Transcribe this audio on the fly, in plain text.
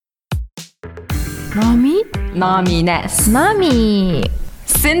Номинес.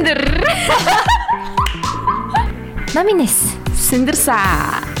 Синдер. Номинес. Синдерса.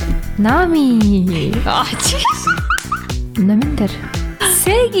 Номи. Номиндер.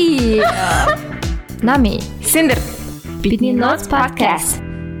 Сэги. Номи. Синдер. Бидний Notes podcast.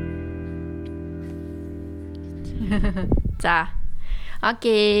 За.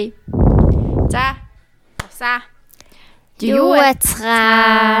 Окей. За. Авсаа. Юу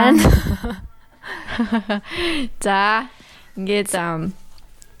яцгаан. За. Ингээд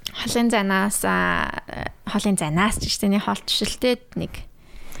холын занаас ч гэжтэй холтшилтэй нэг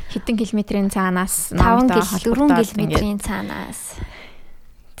хэдэн километрийн цаанаас 4 км-ийн цаанаас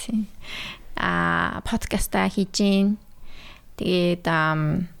тийм подкаста хийж гин. Тэгээд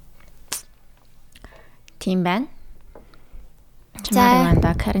тийм байна.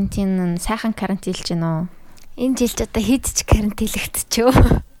 За карантин сайхан карантинлж гин үү? Энэ жилч одоо хэд ч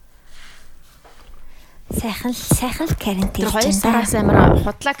карантинлэгдчихөө. Сайхан л карантин. 2 сараас амар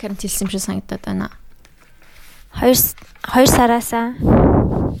худлаа карантинлсэн юм шиг санагдаад байна. 2 сараас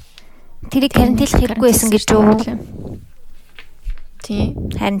тэрийг карантинлах хэрэггүй байсан гэж үү?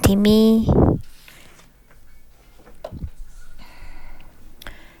 Тийм. Харин тийм ээ.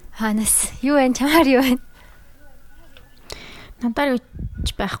 Ханас юу вэ? Чамаар юу вэ? Надаар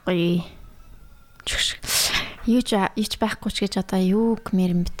юуч байхгүй. Юуч байхгүй ч гэж одоо юу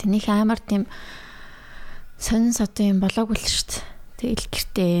гэмээр юм бэ? Нэг амар тийм сонин содын юм болоогүй л шүү дээ. Тэгэл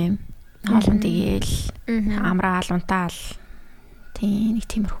гэртээ хаалган тэгээл амраа алунтаал. Тийм нэг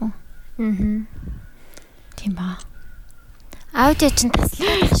тиймэрхүү. Тийм ба. Аудио чинь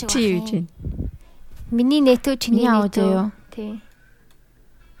таслах шиг байна. Чи юу чинь? Миний нэтөө чиний аудио юу? Тий.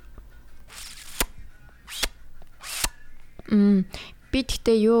 Би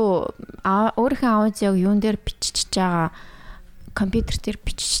тэгтээ юу өөрийнхөө аудиог юун дээр бичиж байгаа компьютер дээр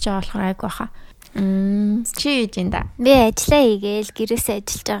бичиж байгаа болохоор айгу баха. Чи юу юм да? Би ажиллаа хийгээл гэрээсээ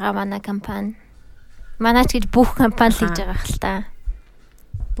ажиллаж байгаа манай компани. Манайч гэж бүх компани л хийж байгаа хэл та.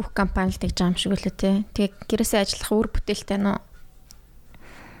 Бүх компани л тэгж байгаа юм шиг үлээ те. Тэгээ гэрээсээ ажиллах үр бүтээлтэй нөө.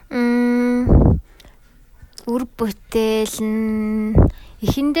 Үр бүтээл нь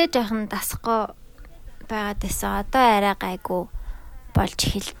эхэндээ жоохон дасахгүй байгаад байсан. Одоо арай гайгүй болж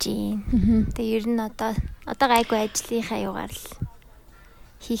эхэлж байна. Тэгээ ер нь одоо гайгүй ажлынхаа югаар л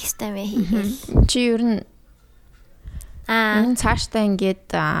хийх ёстой мэ хийгээл. Чи ер нь цаашдаа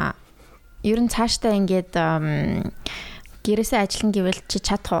ингээд гэрээсээ ажиллана гэвэл чи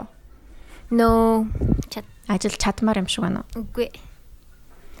чадах уу? Нөө. Ажил чадмаар юм шиг байна уу? Үгүй.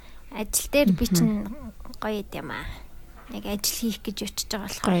 Ажил дээр би чинь гоё юм аа. Яг ажил хийх гэж очиж байгаа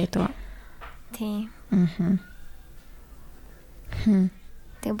болохоор. Гоё дөө. Тийм.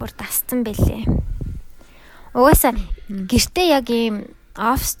 Тэгээ бүр тасцсан байлээ. Угаасаа гэртээ яг ийм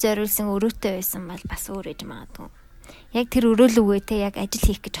офис зориулсан өрөөтэй байсан бол бас өөр ээж магадгүй. Яг тэр өрөөлөвгөө те яг ажил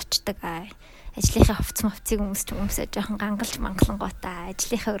хийх гэж очдог. Ажлынхаа хувцсыг хүмүүсээ жоохон гангалж мангалангуудаа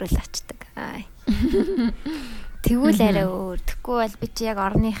ажлынхаа өрөөл очдог. Тэгвэл арай өөр. Тэгэхгүй бол би чи яг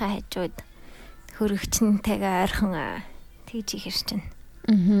орныхаа хажууд хөрөгчнтэйгээ ойрхон тэгж ихэр чинь.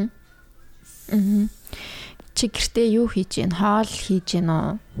 Чи гэртээ юу хийж гин? Хоол хийж гин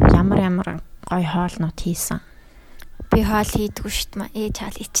үү? Ямар гоё хоолнууд хийсэн? Би хоол хийдэггүй шít маа. Ээж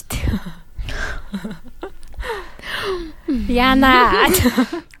хоол хийчихдээ. Яна.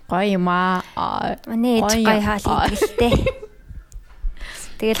 Гоё юм аа. Манай ээж гоё хоол хийдэг л дээ.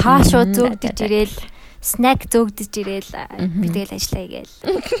 Тэгэл хоол шууд зөөгдөж ирээл, снэк зөөгдөж ирээл би тэгэл ажиллаа хийгээл.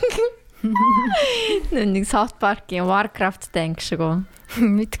 Нэг South Park-ийн Warcraft-тай анги шиг үү?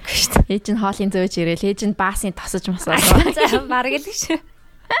 Мэдгүй шүү дээ. Ээж нь хоолын зөөж ирээл, ээж нь баасын тосож масаа. За бараг л шүү.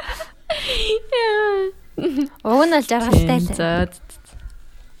 Уг нь л жаргалтай л.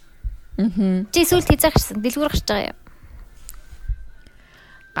 Чи сүүлд хязгаар гарсан, дэлгүүр гарч байгаа юм.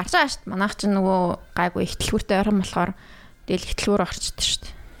 Гарч байгаа шүү дээ. Манайх ч нөгөө гайгүй их дэлгүүртэй ойрхон болохоор тэгэл их дэлгүүр орчдөг шүү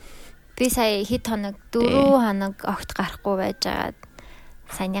дээ. Би сая хэд хоног 4 хоног огт гарахгүй байжгаад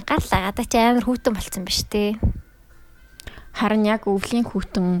саяны гарлаа. Гадаа чи амар хүүтэн болцсон биш тий. Харин яг өвлийн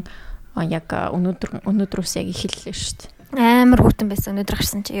хүүтэн яг өнөөдрөөс яг эхэллээ шүү дээ. Амар хүүтэн байсан өнөөдөр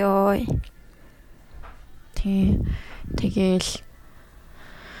гарсан чи ёо. Тий. Тэгэл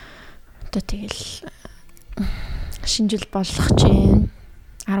шинжил болох чинь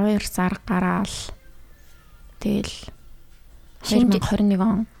 12 сар гараал. Тэгэл 2021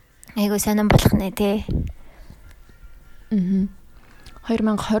 он. Айгуу сонирн болох нэ тий.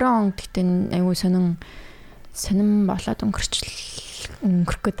 2020 он гэдэг айгуу сонин болоод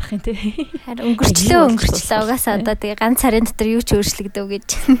өнгөрөх гээд байх юм тий. Харин өнгөрчлөө угаасаа одоо тэгээ ганц сарын дотор юу ч өөрчлөгдөв гэж.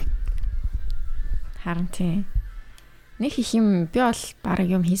 Харин тий. Нэг их юм би бол баг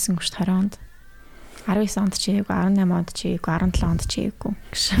юм хийсэн гэж 20 онд. 19 онд ч хийгээгүй, 18 онд ч хийгээгүй, 17 онд ч хийгээгүй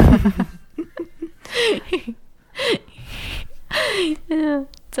гэж.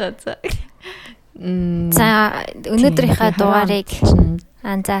 За. За өнөөдрийнхээ дугаарыг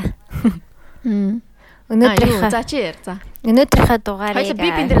за. Өнөөдрийнхээ за чи яар за. Өнөөдрийнхээ дугаарыг би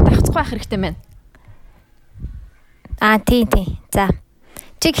дээр давцахгүй байх хэрэгтэй байна. Тийм. За.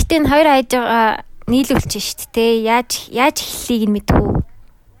 Чи гэхдээ хоёр хайж байгаа нийлүүлж шít те. Яаж эхлэлийг нь мэдгүй.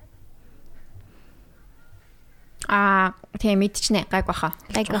 Тийм мэдчихнэ. Гайг баха.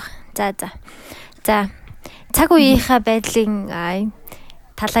 За. Цаг үеийнхаа байдлын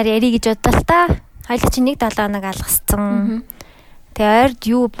талаар ярих гэж бодлоо л та. Хоёул чи 1-7 хоног алгасцсан. Тэгээ ойрд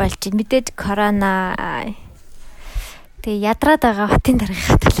юу болж мэдээж корона. Тэгээ ядраад байгаа хотын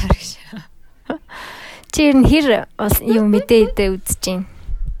даргийнхаа талаар гэж. Чи ер нь хэр юм мэдээ үзэж байна?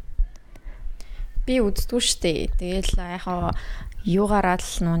 Би үздэггүй штэ. Тэгэл яхаа юугаараа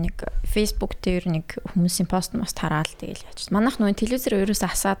л нэг Facebook дээр нэг хүмүүсийн пост хараад тэгэл яаж. Манайх нөө телевизээр ерөөсөө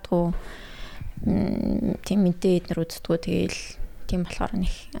асаадгүй тийм мэдээ эднэр үздэггүй тэгэл тийм болохоор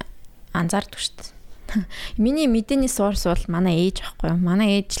нэг анзаардаг штэ. Миний мэдээний source бол манай ээж байхгүй юу?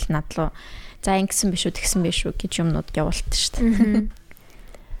 Манай ээж л надлуу за ингэсэн биш үү тэгсэн биш үү гэж юмнууд явуулдаг штэ.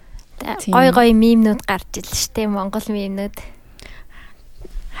 Гой мемнүүд гарч ил штэ Монгол мемнүүд.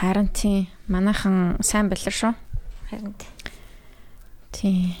 Харин тийм манайхан сайн байлаа шүү. Харин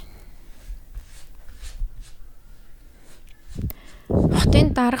тийм.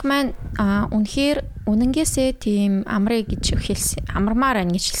 Хотын дарга маань үнэнгээсээ тийм амрыг гэж хэлсэн. Амармаар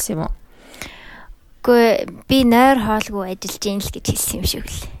байна гэж хэлсэн юм уу? Гэхдээ би нойр хоолгүй ажиллаж ийн л гэж хэлсэн юм шиг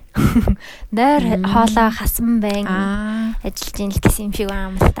л. Нойр хоолоо хасан байна. Ажиллаж ийн л гэсэн юм шиг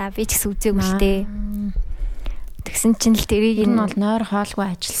байна л та. Би ч гэсэн үзээгүй л дээ. Тэгсэн чинь л тэрийг нь бол нойр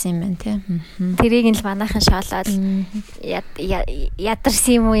хоолгүй ажилласан юм байна тий. Тэрийг нь л манайхан шоолоод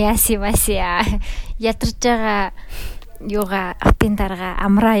ядарсан юм уу яасан ядарж байгаа юугаа хотын дарга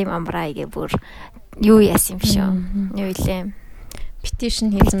амраа гэ бүр юу яасан юм шүү. Юу илээ. Петишн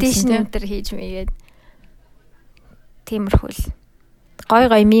хийсэн тэр хийж мэйгээд тиймэрхүүл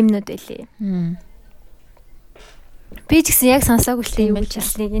гой мемнүүд байлээ. Би ч гэсэн яг сонсоогүй л юм болж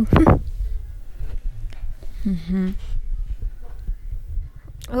хэлснийг нь.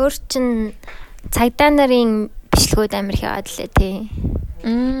 Өөр чин цагдаа нарын бичлэгүүд амир хийгээд лээ тий.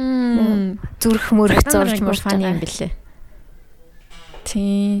 Зүрх мөрөх зурж фаны юм бэлээ.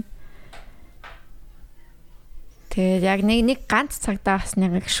 Тий. Тэгээд яг нэг ганц цагдаа бас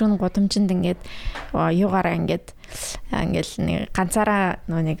нэг шүүн гудамжинд ингээд юугаараа ингээл нэг ганцаараа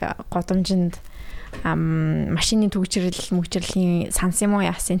нэг гудамжинд машины мөгжрлийн санс юм уу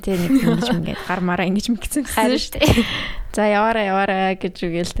яасан те нэг ингэж ингээд гар мараа ингэж мэгцэн гэсэн шүү дээ. За яваараа гэж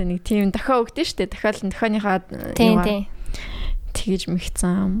үгээл те нэг тийм дохио өгдөө шүү дээ. Дохионыхаа тэгэж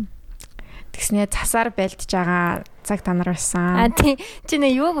мэгцэн. Тэгснээ цасаар байлдж байгаа цаг та нар байсан. Тий. Чи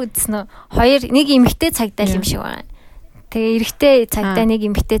нэг юуг үзсэн үү? Нэг эмэгтэй цагдаа юм шиг байна. Тэгээ эрэгтэй цагдаа нэг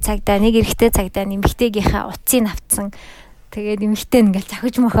эмэгтэй цагдаа нэг эрэгтэй цагдаа эмэгтэйгийнхаа утсыг авцсан. Тэгээд эмэгтэй ингээл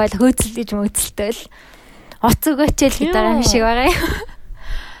захиж мохоол хөөцөлдөж мөөцөлтөөл уц өгөөч л гэдэг юм шиг байгаа юм.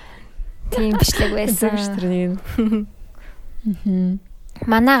 Тийм бичлэг байсан шүү дээ.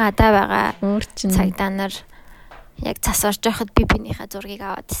 Манай гадаа байгаа цагдаа нар яг цас орж байхад бибинийхээ зургийг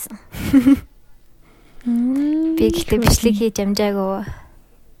аваад исэн. Би гэхдээ бичлэг хийж амжаагүй.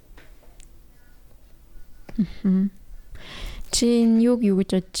 Чин юу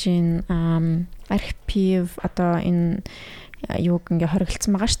гэж бодож байна? Архив одоо энэ юуг ингээ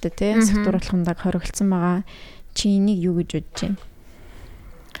хориглолцсон байгаа шүү дээ тий. Сэтгүүрлэхундаг хориглолцсон байгаа. Чи энийг юу гэж бодож байна?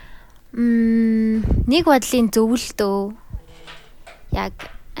 Нэг бодлын зөвлөлтөө яг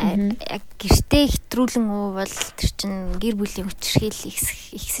гэртээ хэтрүүлэн уувал тэр чин гэр бүлийн хүчирхийлэл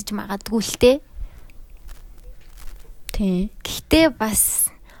ихсэж магадгүй л те. Тий. Гэхдээ бас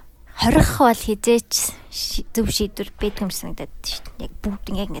хорих бол хизээч зөв шийдвэр байдаг юм санагдаад шүү дээ. Яг бүгд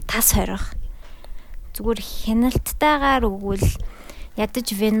ингээ тас хорих. Зүгээр хяналттайгаар өгвөл ядаж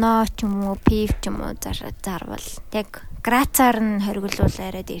вино ч юм уу, пив ч юм уу зарвал яг грацаар нь хориглуул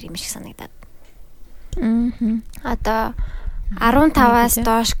арай дээр юм шиг санагдаад. Одоо 15-аас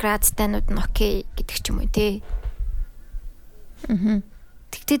доош градустайнууд нь окей гэдэг ч юм уу тий.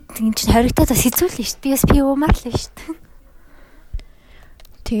 Тэгтээ тийм чинь хоригдоод бас хэцүү л шүү дээ. Би бас пив уумаар л шүү дээ.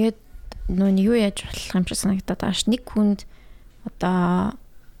 Тэгээд нөө юу яаж болох юм шиг санагдаад байгаа ш. Нэг хүнд одоо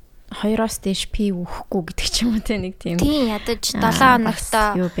 2-оос дээш пив өгөхгүй гэдэг ч юм уу те нэг тийм. Тийм ядаж 7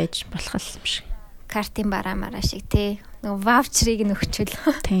 хоногтоо юу байж болох юм шиг. Картын бараа шиг те. Нөгөө ваучерыг нь өгчвөл.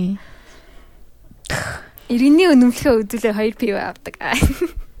 Тийм. Иргэний өнөмлөхөө өдөлөө 2 пив авдаг.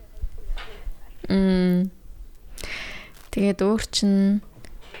 Тэгээд өөр чин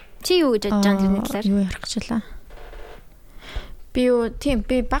Чи юу гэж бодож байгаа юм талаар? Юу ярих гэж байлаа? Би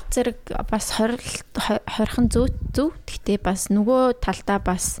баг зэрэг бас хорхон зөв. Гэхдээ бас нөгөө талдаа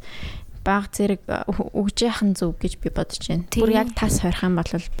бас баг зэрэг өгж яхан зөв гэж би бодож байна. Бүр яг тас хорих юм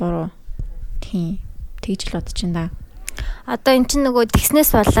бол буруу. Тийм. Тэгж л бодож байна да. Одоо эн чинь нөгөө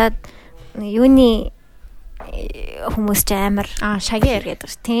тэгснээс болоод юуны хүмүүс ч амар шагаар гэдэг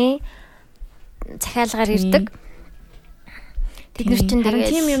ш тий. Захиалгаар ирдэг. Тэд нар чинь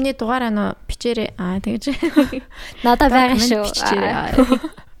тэгээд тийм юмны дугаараа нөө бичээрээ тэгж надад байгаа шүү.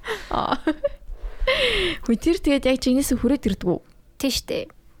 Хүй тэр тэгээд яг чинээс хүрээд ирдэг үү? Тийм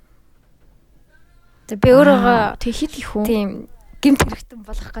штэ. Би өөрөө тэг хит их үү? Тийм гэмт хэрэгтэн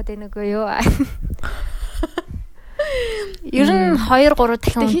болох гэдэг нөгөө юу. Ер нь 2-3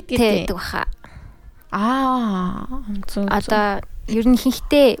 дахин үнэтэй байдаг баха. Одоо ер нь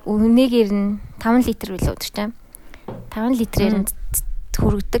хинхтэй үнэгээр нь 5 литр билүү гэж 5 литрээр нь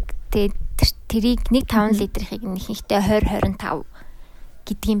хүргэдэг. Тэгээд тэрийг 5 литрийнхийг нь хинхтэй 20-25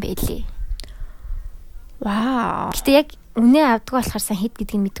 гэдгийм байлээ. Вау. Гэтэ яг үнэ авдаг болохоор сан хэд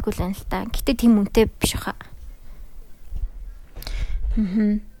гэдгийг мэдэхгүй л байна л та. Гэтэ тийм үнэтэй биш баха.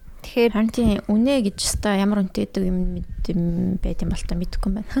 Тэгэхээр харин үнэ гэж өстой ямар үнэтэй гэдэг юм байд юм бол та мэдэхгүй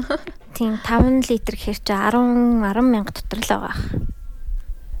юм байна. Тийм 5 литр гэхэр чи 10 мянга дотор л байгаа.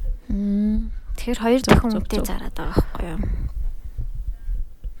 Тэгэхээр 2 дахин үнэтэй зараад байгаа байхгүй юу?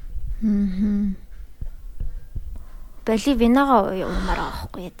 Боливинага уумаар байгаа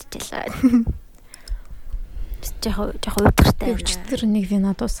байхгүй ядчихлаа. Жохо өдөртэй. Өчтөр нэг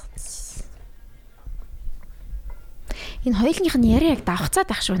вина дуусгацсан. Энэ хоёулынх нь яриа яг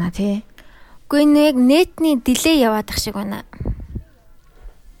давхцаад ах шиг байна тий. Үгүй нэг нэтний дилей яваад ах шиг байна.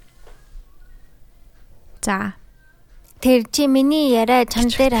 За. Тэр чи миний яриа чам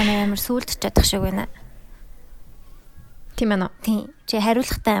дээр амар сүулдчихад ах шиг байна. Тийм ээ. Тийм. Чи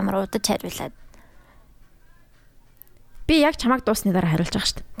хариулахтай амар удаж хариулаад. Би яг чамайг дуусны дараа хариулж байгаа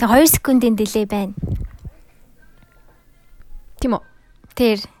шүү дээ. Тэг 2 секундын дилей байна. Тийм үү?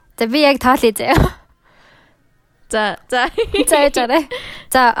 Тэр. За би яг тоолъё заяа. За. Жаарай.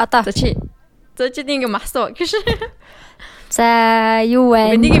 За одоо. За чи нэг юм асуу гэж. За юу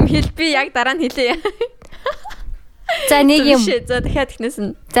вэ? Нэг юм хэл би яг дараа нь хэлье. За нэг юм. За дахиад ихнээс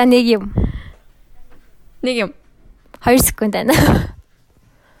нь. За нэг юм. 2 секунд байна.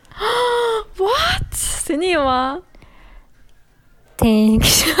 What? Сэний юм аа?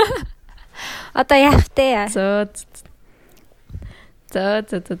 Thanks. Одоо яах вэ? За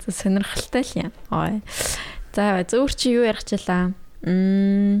сонирхолтой л юм. Ой. За зөөр чи юу ярих чилаа?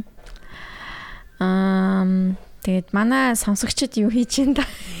 Тэгээд манай сонсогчид юу хийж байна да?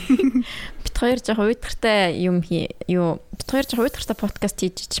 Бит хоёр жоо уйдгартай бит хоёр жоо уйдгартай подкаст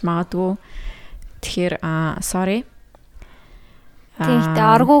хийж магадгүй. Тэгэхээр sorry. Тэгтээ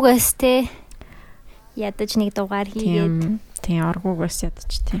оргуугаас те ядаж нэг дугаар хийгээд тийм оргуугаас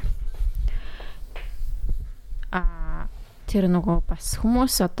ядаж тийм. Тэр нөгөө бас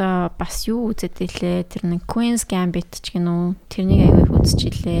хүмүүс одоо бас юу үзээд илээ. Тэр нэг Queen's Gambit ч гинүү. Тэрнийг аягүй үзэж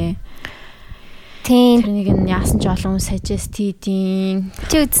илээ. Тийм. Тэрнийг нь яасан ч олон suggest хийдин.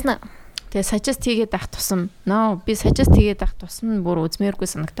 Чи үзнэ. Тэгээ suggest хийгээд ах тусам. Би suggest хийгээд ах тусам бүр үзмээргүй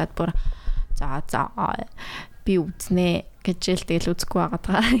санагтаад бүр за би үзнэ гэж л тэгэл үзэхгүй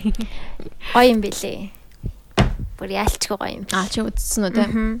байгаа. Гоё юм бэлээ. Бүр яалчгүй гоё юм. Чи үзсэн үү те?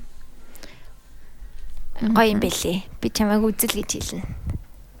 Гоё юм бэлээ. Би чамайг үзэл гэж хэлнэ.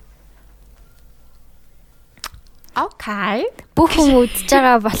 Окей. Бүх хүн үзэж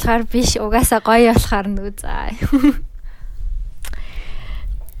байгаа болохоор биш. Угаасаа гоё болохоор нь үзээ.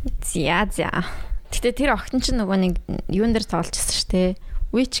 За. Гэтэ тэр охин ч нөгөө нэг юун дээр тоглолцсон шүү дээ.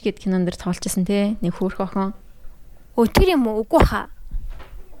 Witch гэд кинон дээр тоглолцсон те. Нэг хөөрх охин. Тэр юм уу? Үгүй хаа.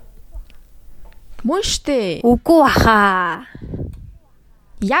 Мөн штэ. Үгүй хаа.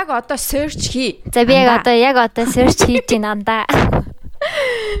 Яг одоо search хий. За би яг одоо search хийж байна андаа.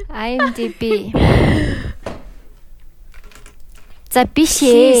 IMDb. За биш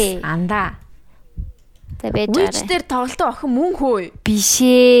ээ. Андаа. За байж байгаа. Witch дээр тоглолтоо охин мөн хөөе. Биш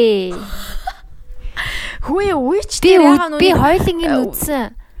ээ. Хөөе Witch дээр яагаад би хоёулынгийн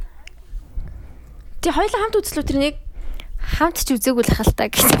үзсэн. Тэ хоёулаа хамт үзлөө тэрнийг хамт ч үзээгүй л хальтаа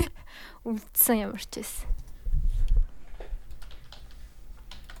гэж үзсэн ямар ч байсан.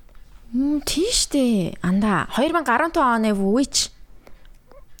 Тийштэй. Андаа 2015 оны Witch.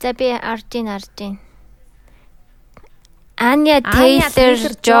 За би Arjin. Anya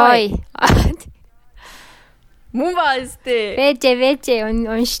Taylor-Joy. Мөн баастэй. Вэжэ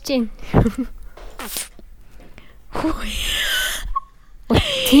уншиж байна.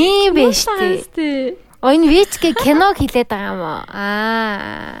 Тийм биш тий. Энэ Witch-гээ киног хилээд байгаа юм уу?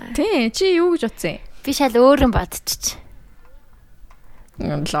 Тий, чи юу гэж утсан юм? Би шал өөр юм бодчих.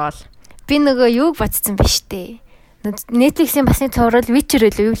 Лол. Би нөгөө юуг бодсон биш үү? Netflix-ийн бас нэг цуврал Witcher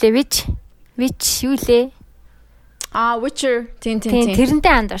үлээ юу лээ? Witch юу лээ? Witcher. Тий. Тэрнтэй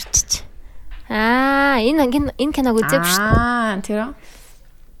анд орчих. Энэ киног үзээгүй шүү дээ. Тэр.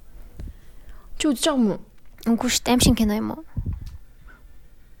 Чи үзэж байгаа юм уу? Үгүй шүү дээ. Аимшиг кино юм уу?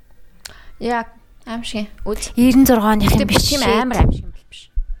 Яг аимшиг. Үз. 96 оных юм биш. Тийм амар аимшиг юм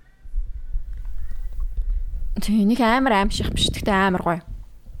биш. Тэг нэг амар аимшиг биш. Тэгтээ амар гоё.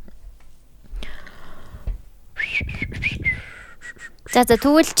 За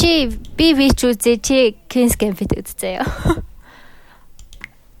тэгвэл чи би Witch үзээ, чи Queen's Gambit үзээ ёо.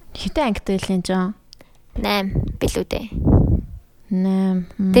 Хитэн ангитай л энэ жоо. 8 билүү дээ.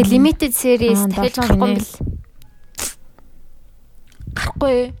 8. Тэгээ limited series дахиж гарахгүй юм бил.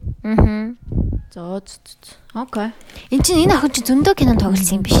 Гарахгүй. Зөө. Окей. Энэ охин чи зөндөө кино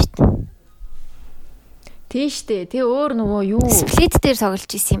тоглосон юм биш үү? Тийш дээ. Тэ өөр нөгөө юу? Split дээр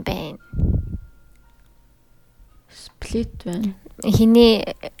тоглож исэн юм байна. Split байна. Хиний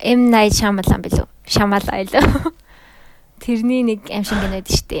M Night Shyamalan билүү? Shyamalan илүү. Тэрний нэг аимшиг кино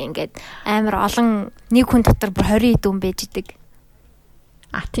байдаг шүү дээ. Ингээд амар олон нэг хүн дотор бүр 20 дүн байж идэг.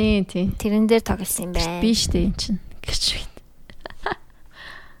 Тийм. Тэрэн дээр тоглосон юм байна. Би шүү дээ эн чинь. Гэрч байт.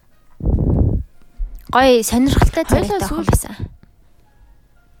 Гой сонирхолтой зүйлтэй ах байсан.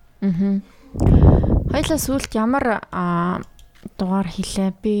 Хоёлаа сүлд ямар дугаар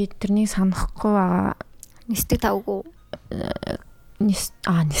хийлээ? Би тэрнийг санахгүй байгаа. Нисдэг тавгүй.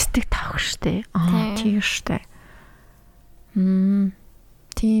 Нисдэг тавх штэ. Тийм штэ.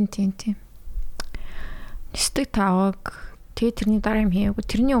 Тийм. Нисдэг тавг тэгээ тэрний дараа юм хийгээгүй.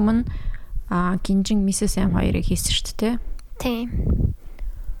 Тэрний өмнө гинжин Mrs. M 2-ыг хийсэн штэ тий. Тийм.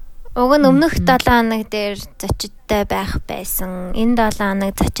 Уг нь өмнөх 7 хоног дээр зочидтой байх байсан. Энэ 7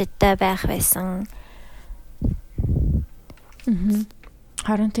 хоног зочидтой байх байсан.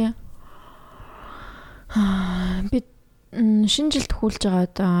 Харин тийм. Би шинэ жилд хүлж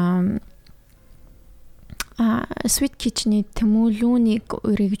байгаад Sweet Kitchen-ийн тэмүүлүүнийг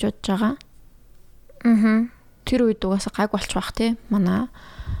өрөө гэж бодож байгаа. Тэр үед угаасаа гайг болчих واخ тий. Манай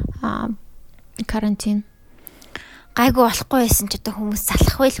карантин гайгүй болохгүй байсан ч одоо хүмүүс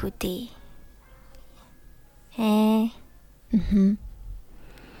залах байлгүй дээ.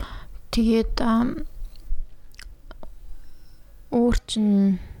 Тэгээд өөр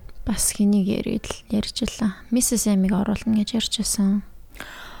чин бас хэнийг ярьжлаа. Mrs. M-ийг оруулна гэж ярьжсэн.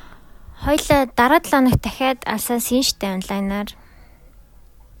 Хоёлаа дараа 7 хоног дахиад алсаа син штэ онлайнаар.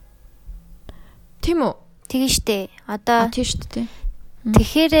 Тийм үү? Тэгээ штэ. Одоо тийм штэ.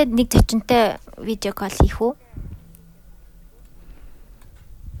 Тэгэхээр нэг зочинтой видео кол хийх үү?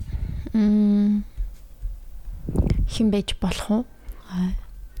 Хин байж болох уу?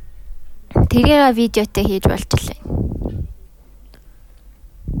 Тэгээ видеотой хийж болчихлоо.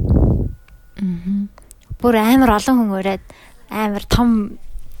 Бүр амар олон хүн өрөөд амар том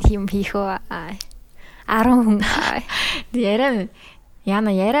юм хийх үү? 10 хүн.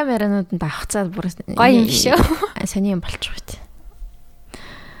 Яриа мэрэнүүд давхцаад бүр гоё юм биш үү? Сони юм болчих байт.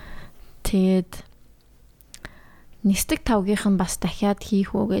 Тэгээд нисдэг тавгийнхан бас дахиад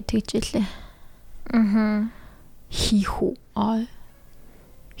хийх үү гэж тэгжэлээ. Хийх үү?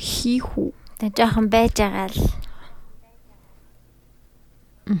 Хийх үү? Тэг жоохон байж байгаа л.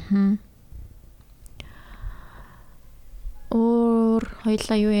 Өөр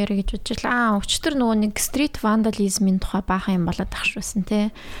хоёлаа юу яриа гэж бодчихлаа. Өчтөр нөгөө нэг street vandalism-ийн тухай баахан юм болоод тахшруулсан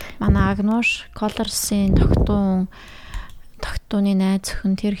тий. Манай Агнууш Colors-ийн тогтооны найз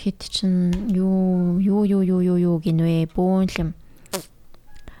өхөн тэр хэд чинь юу гинвэ бөөнлөм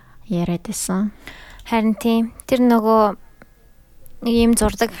яриадсан. Харин тийм. Тэр нөгөө нэг юм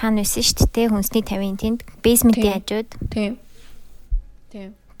зурдаг хаан байсан шүү дээ. Хүнсний 50-ын тэнд basement-ийн хажууд. Тийм.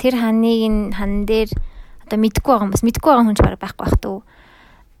 Тэр хан дээр одоо мэдгүй байгаа хүн ч бараг байхгүй бах туу.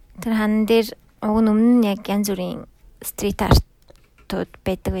 Тэр хан дээр уг нь өмнө нь яг янз бүрийн стрит артууд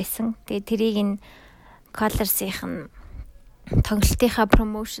байдаг байсан. Тэгээ тэрийг нь Colors-ийн тоглолтынхаа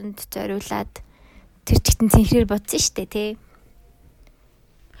промошнд зориулаад тэр чигтэн цэнхрээр бодсон шүү дээ тий.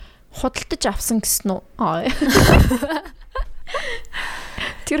 Худалдаж авсан гэсэн үү?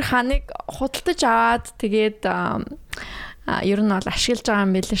 Тэр ханыг худалдаж аваад тэгээд ер нь бол ашиглаж байгаа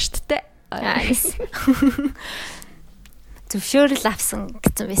юм билээ шүү дээ. Зөвшөөрөл авсан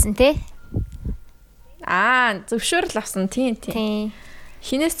гэсэн байсан тий. Зөвшөөрөл авсан тийм.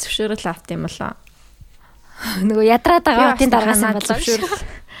 Хинээс зөвшөөрөл авт юм болоо? Нөгөө ядраад байгаа хотын дараагаас нь зөвшөөрөл.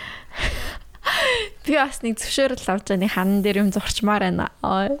 Би бас нэг зөвшөөрөл авч байгаа нэг хаан дээр юм зурчмаар байна.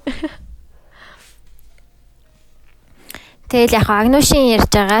 Тэгэл яг агнушийн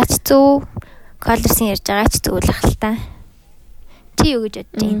ярьж байгаа ч зөв, колорсын ярьж байгаа ч зөв л ах л та. Чи юу гэж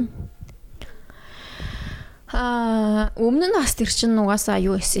бодож байна? Өмнө нь бас тэр чинь угаасаа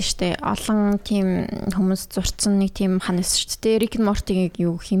юу хийсэн штэ. Олон тийм хүмүүс зурцсан нэг тийм ханаас штэ. Rick and Morty-ийг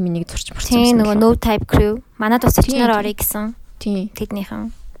юу хим нэг зурч мурцсан. Тийм нөгөө No Type Crew. Манайд бас өчнөр орё гэсэн. Тийм.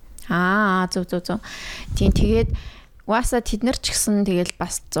 Тэднийхэн. Зөв. Тийм тэгээд угаасаа тэд нар ч гэсэн тэгэл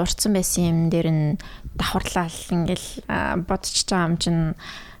бас зурцсан байсан юм дээр нь давхарлал ингээл бодчих байгаа юм чинь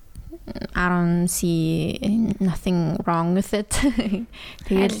I don't see nothing wrong with it.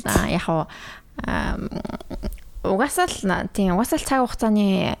 Тэгэл яг угаасаа цаг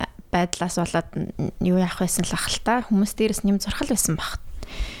хугацааны байдлаас болоод юу яах байсан л ахaltaа хүмүүс дээрээс нэм зурхал байсан баг.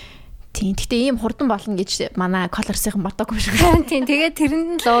 Тийм. Гэтэ ийм хурдан болно гэж манай колорсийнхан бодоогүй шүү. Тийм. Тэгээд тэрэнд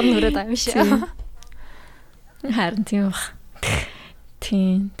нь луур нүрээд байгаа юм шиг. Харин тийм баг.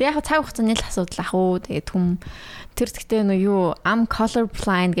 Тийм. Тэг яг цаг хугацааны л асуудал ах уу. Тэгээд тэр зэгтээ юу I'm color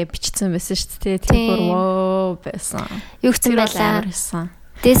blind гэж бичсэн байсан шүү дээ. Тэр wow байсан. Юу гэсэн байлаа.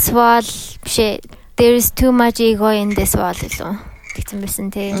 This wall бишээ. There is too much ego in this wall илүү. Тэгсэн байсан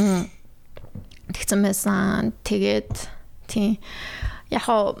тий. Тэгсэн байсан. Тэгээд тий. Яг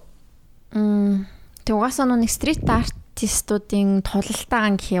тэг угаасаа нэг стрит артистуудын тулалтаа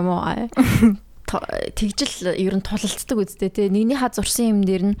гэх юм уу? Тэгжил ер нь тулалцдаг үстэй тий. Нэгнийхээ зурсан юм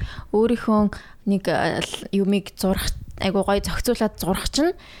дээр нь өөрийнхөө нэг юмыг зурах айгуу гоё зохицуулаад зурах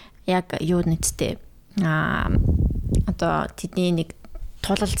чинь яг юу нэгтэй. Одоо тэдний нэг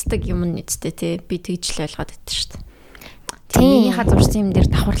тулалцдаг юм нэцтэй тий би тэгж л ойлгоод байдсан шүү дээ. Тэрнийхээ зурсан юм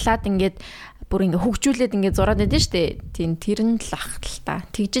дээр давхарлаад ингээд бүр ингээд хөгжүүлээд ингээд зураад байдсан шүү дээ. Тийм тэр нь л ах л та.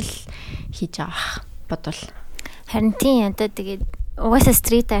 Тэгж л хийж авах бодвол. Харин тийм одоо тэгээд угаасаа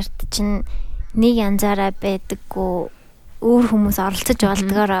стрит арт чинь нэг янзаараа байдаггүй өөр хүмүүс оролцож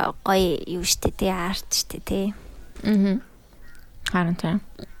болдгоор гоё юу шүү дээ тий арт шүү дээ тий. Харин тийм.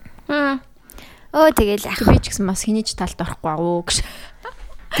 Тэгэл ах би ч гэсэн бас хэний ч талд орохгүй аа гэж.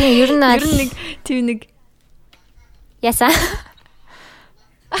 Тийм ер нь нэг тийм нэг ясаа.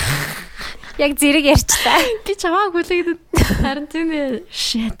 Яг зэрэг ярьчлаа. Би чамаа хүлээгээд харин тийм ээ.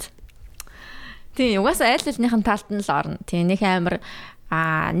 Shit. Тийм угаасаа аль алийнхын талд нь л орно. Тийм нэг амар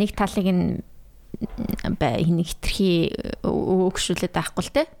нэг талыг нь хэнийг хитрхи өгшүүлээд байхгүй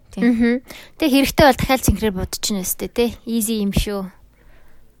л те. Тийм. Тэгээ хэрэгтэй бол дахиад цэнхрээр бодчихно өстэй те. Easy юм шүү.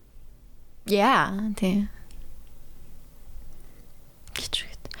 Yeah, тийм.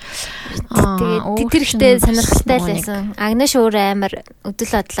 Тэгээд тэр ихтэй сонирхолтой л байсан. Агнеш өөр амар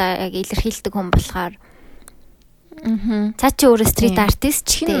өдөл бодлоо яг илэрхийлдэг хүн болохоор. Цаа чи өөрөө стрит артист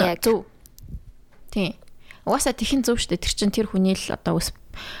ч гэдэг яг. Тийм. Угаасаа тэхэн зөв штэ. Тэр чин тэр хүний л одоо ус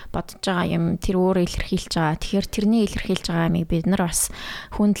бодож байгаа юм. Тэр өөрөө илэрхийлж байгаа. Тэгэхээр тэрний илэрхийлж байгаа юмыг бид нар бас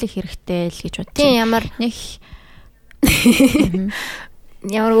хүндлэх хэрэгтэй л гэж бодчих. Тийм ямар нэг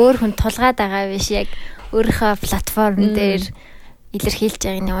ямар өөр хүн тулгаад байгаа биш яг өөрийнхөө платформ дээр илэрхийлж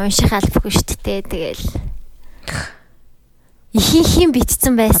байгааг нь унших албагүй шүү дээ. Тэгэл ихийнх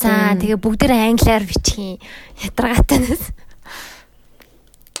бичсэн байсан. Тэгээ бүгдээ англиар бичих юм. Ядаргаатай нас.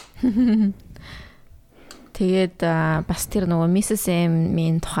 Тэгээд бас тэр нөгөө Mrs.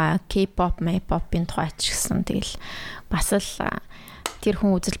 M-ийн тухай K-pop, K-pop-ийн тухай ч гэсэн тэгэл бас л тэр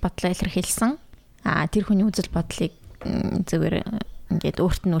хүн үзэл бодлоо илэрхийлсэн. Тэр хүний үзэл бодлыг зөвөр ингээд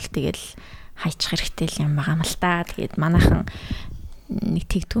өөрт нь үлтэйгээл хайчих хэрэгтэй юм байгаа юм л та. Тэгээд манайхан нэг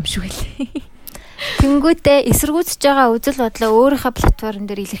тэгдэг юм шиг байлээ. Тэнгүүтээ эсэргүүцэж байгаа үзэл бодлоо өөрийнхөө платформ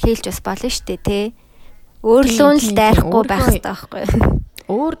дээр илэрхийлж бас болно шүү дээ, тий. Өөрлөө л дайрахгүй байх хэрэгтэй байхгүй юу?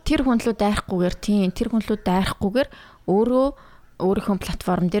 Өөр тэр хүнлүү дайрахгүйгээр тийм тэр хүнлүү дайрахгүйгээр өөрөө өөрийнхөө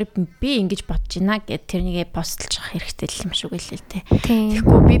платформ дээр би ингэж бодож байна гэд тэрнийгээ постлж авах хэрэгтэй юм шиг байлээ тий.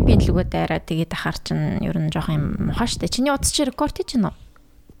 Тэгэхгүй би лүгөө дайраа тэгээд ахаар чинь ер нь жоох юм муухай шүү дээ. Чиний утас чи рекорд хийж байна уу?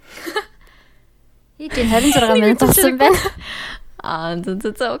 Хийж 26 минут болсон байна.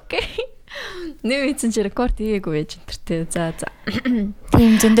 Окей. Нэг эцэн чи рекорд хийгээгүй байж энэ тэр. За.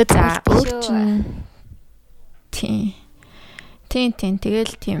 Тийм зөндөө өөр чинь. Тийм.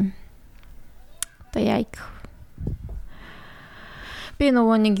 Тэгэл тийм. Одоо яг би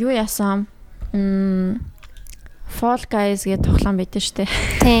нөгөө нэг юу яасан? Fall Guys гэдэг тоглоом байдсан шүү дээ.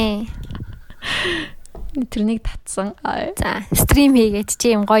 Тийм. Тэрнийг татсан. За, стрим хийгээд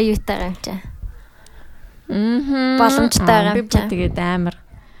чи юм гоё юутай юм чаа. Боломжтой юм чаа. Би тэгээд амар.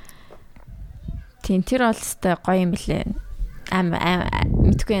 Тийм тэр бол өстой гоё юм блэ.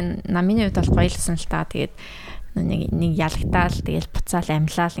 Мэдгүй намын хувьд бол гоё лсэн л та. Тэгээд нэг ялагтаал тэгэл буцаал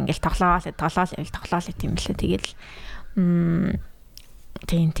амьлал ингээл тоглоол тийм лээ. Тэгэл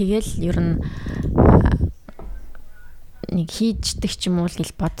тийм тэгэл ер нь нэг хийждэг ч юм уу л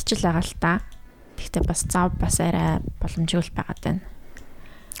гэж бодож л байгаа л та. Гэхдээ бас зав бас арай боломжгүй байгаад байна.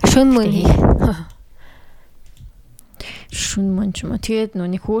 Шүн мөн. Шүн мөн ч юм уу. Тэгээд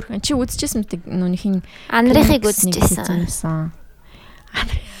нүуний хөөрхөн чи үзчихсэн мэт нүунийхин анрихыг үзчихсэн.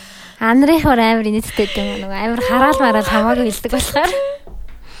 Анрих амар нийттэй юм нөгөө амар хараал мараал хамаагүй хэлдэг болохоор.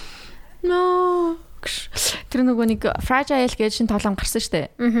 No. Тэр нөгөө нэг fragile гэж шин тоглоом гарсан штэ.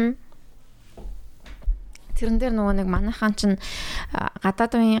 Тэрэн дээр нөгөө нэг манайхан чинь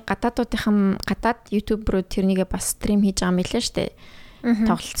гадаад YouTube руу тэрнийгээ бас стрим хийж байгаа юм билээ штэ.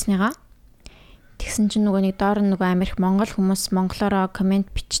 Тоглолцсныгаа. Тэгсэн чинь нөгөө нэг доор нөгөө Америк Монгол хүмүүс монголоороо комент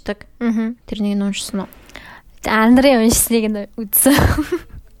бичдэг. Тэрнийг уншсан уу? Андрын уншсныг нь үзсэн.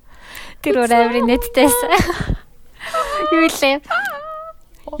 Тэр өөр нэттэйсэн.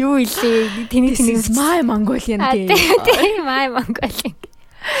 Юу илээ? Тэний My Mongolian game. Тийм My Mongolian.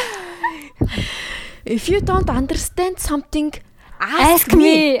 If you don't understand something, ask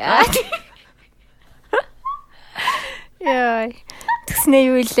me. Яа. Тэснэ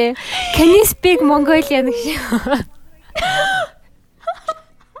юу илээ? Can you speak Mongolian гэж.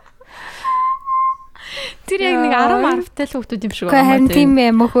 Тэр яг нэг 10 л хүүхдүүд юм шиг байна. Харин тийм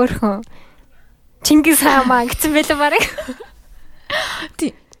ээ мөхөөрхөн. Чингис хаан маа гэсэн байлаа бараг.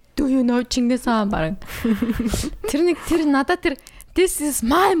 Do you know Чингис хаан бараг. Тэр надад тэр this is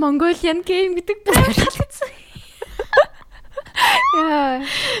my Mongolian game гэдэг байлгацсан. Яа.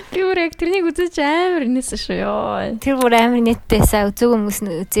 Тэрийг тэрнийг үзэж амар нээсэн шүү ёо. Тэр бүр амар нэттэйсаа үзэг хүмүүс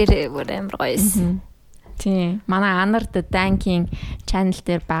нь үзээрээ бүр амар гоёсэн. Тийм. Манай Anard Danking channel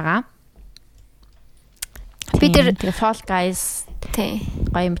дээр байгаа. Би тэр Fall Guys гоё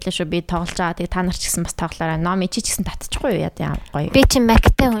юм блэ шүү. Би тоглож байгаа. Тэгээ та нар ч гэсэн бас тоглоорой. Номи чи ч гэсэн татчихгүй юу яа гоё. Би чи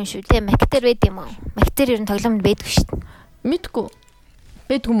Mac-тэй хүн шүү дээ. Mac-дээр байд юм уу? Mac-дээр ер нь тоглоомд байдгүй шүү дээ. Мэдгүй.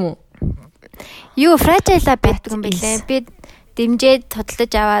 Байдгүй юм уу? Юу Fragile байдаг юм бэлээ. Би дэмжээд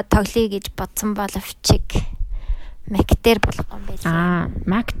тодолдож аваад тоглоё гэж бодсон боловч Mac дээр болохгүй юм байлаа.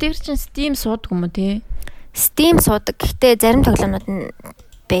 Mac дээр чинь Steam суудаг юм уу те? Steam суудаг. Гэхдээ зарим тоглоомнууд нь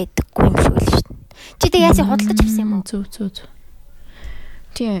байдаггүй юм шиг л шүү дээ. Чи тэг яасаа худалдаж авсан юм уу? Зүг.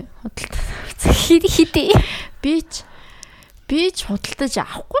 Тийм, худалдаж. Хидий. Би ч худалдаж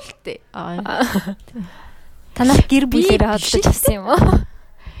авахгүй л дээ. Танах гэр бүлээрээ худалдаж авсан юм уу?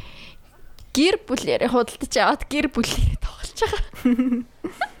 Гэр бүлээрээ худалдаж аваад гэр бүлээрээ тоглож байгаа.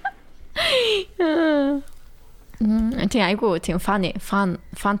 Тийм айгу тийм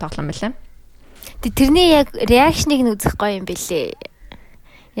фан тоглоом байлаа. Тэрний яг реакшныг нь үзэх гоё юм бэлээ.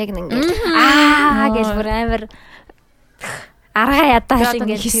 Яг нэг гэж бүр амар арга ядаа шиг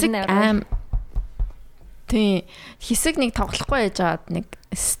ингээд хэсэг тий хэсэг нэг тоглохгүй яжгаад нэг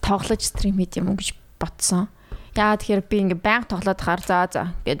тоглож стрим хийх юм уу гэж бодсон. Яа тэгэхээр би ингээд байнга тоглоод хаар за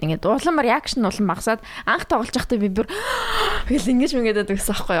гэдэг ингээд улам реакшн багсаад анх тоглож байхдаа би бүр тэгэл ингэж мэгээд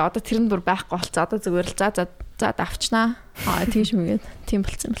өгсөн аахгүй. Одоо тэр нь бүр байхгүй болцоо. Одоо зүгээр л за давчнаа. Тийш мэгээд тийм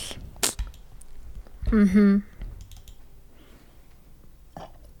болцсон юм бэл.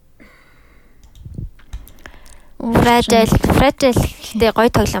 Fragile гэдэг гоё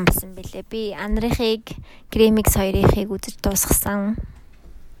тоглоом болсон байлээ. Би Анрихыг, Grimix хоёрыг үзэж дуусгасан.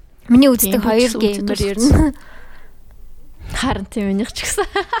 Миний үздэг хоёр геймер ер нь. Харин тийм минийх ч гэсэн.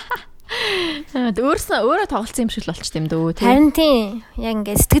 Өөрөө тоглолцсон юм шиг л болчих юм дөө. Харин тийм. Яг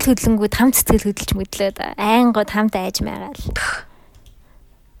ингээд сэтгэл хөдлөнгүүд хамт сэтгэл хөдлөж мэдлээд айнгууд хамт айж маягаал.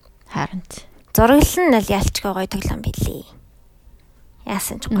 Харин зураглал нь л ялчгүй гоё тоглоом байлээ.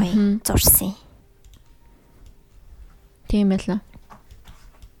 Яасан ч гоё зурсан. Тийм ээ.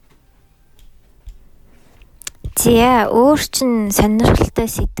 Зя өөр чин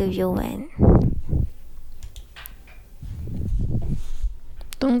сонирхолтой сэдв юу вэ?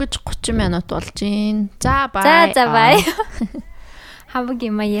 Дөнгөж 30 минут болж гин. За бай. За бай. Хамаг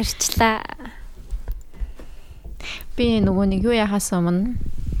юм ярьчлаа. Би нөгөө нэг юу яхаас өмнө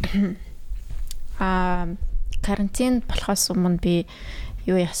карантин болохоос өмнө би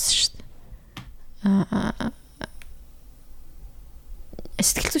юу яасан шүү дээ.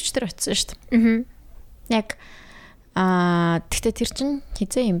 Сэтгэл зүйчдэр очсон шүү дээ. Яг тэгтээ тэр чинь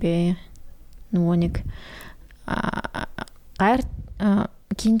хизээ юм бэ? Нөгөө нэг гайр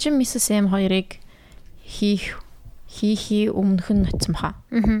гинжин мисс Эм хоёрыг хийхи өмнөх нь очсон баха.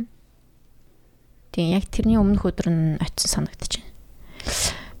 Тийм яг тэрний өмнөх өдөр нь очсон санагдаж байна.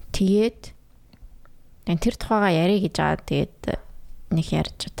 Тэгээд тэр тухайгаа ярих гэж байгаа. Тэгээд нэг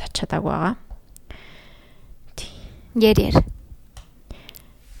ярьж чадаагүй байгаа. Яр.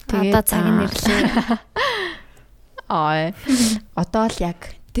 Одоо цаг нэрлээ. Одоо л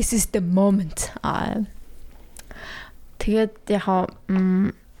яг this is the moment. Тэгээд яг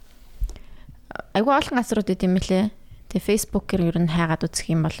айгүй олон газрууд идэм мэлээ. Тэгээ Facebook-ээр ер нь хайгаад үзэх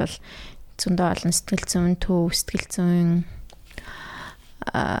юм бол зөндөө олон сэтгэл зүйн төв, сэтгэл зүйн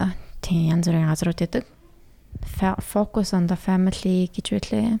тийм янз бүрийн газрууд байдаг. Focus on the family гэж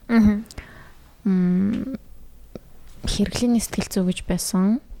байлаа. Хэрэглээний сэтгэл зүй гэж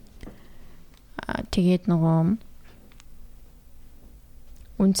байсан. Тэгээд нөгөө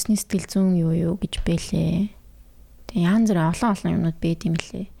үндэсний сэтгэл зүйн юу гэж байлээ. Тэгээд янз бүрийн олон юмнууд байд юм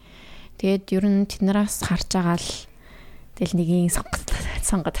лээ. Тэгээд ер нь тэднээс харж байгаа л тэгэл нэгийг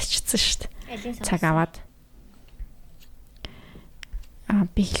сонгоод очсон шүү дээ. Цаг аваад.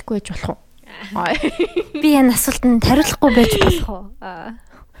 Би хэлэхгүй байж болох уу? Би энэ асуултанд хариулахгүй байж болох уу?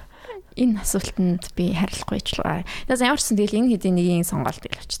 Энэ асуултанд би хариулахгүй байж болох. Тэгээс ямар ч сан тэгэл энэ хэдийн нэгийг сонгоод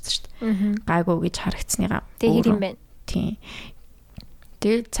тэгэл очсон шүү дээ. Гайгүй гэж харагдсныгаа. Тэг хэр юм бэ? Тийм.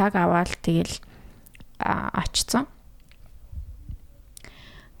 Тэгэл цаг аваад тэгэл очсон.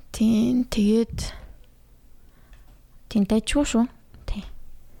 Тийм тэгээд тийм дайчгүй шүү. Тийм.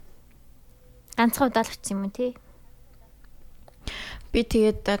 Ганцхан удаа л очсон юм уу тий? Би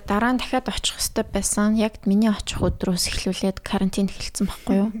тэгээд дараа нь дахиад очих хэрэгтэй байсан. Яг миний очих өдрөөс эхлүүлээд карантин эхэлсэн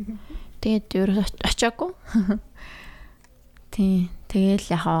байхгүй юу? Тэгээд ер нь очиагүй. Тийм. Тэгэл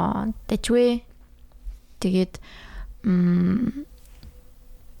яхаа дайчгүй. Тэгээд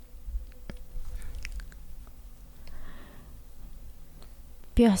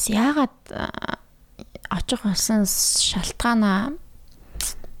би бас яагаад очих болсон шалтгаанаа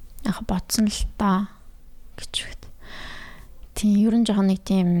яг бодсон л та гэж байна. Тийм ер нь жоохон нэг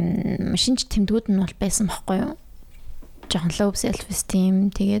тийм шинж тэмдгүүд нь бол байсан байхгүй юу? Жоохон low self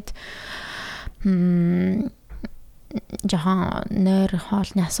esteem тэгээд жоохон нойр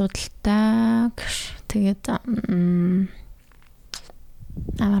хоолны асуудалтай гэж тэгээд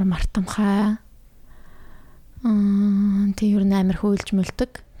амар мартамхай тэг ер нь амар хөөлж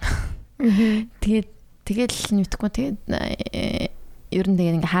мөлдөг. Тэгээд л нүтгэхгүй тэгээд ер нь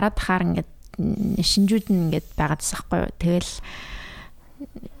тэгээд ингээ хараад хаар ингээ шинжүүд нь ингээд байгаад байгаа байхгүй юу.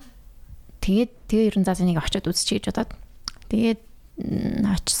 Тэгээд ер нь заа нэг очиод үзчихье гэж бодоод. Тэгээд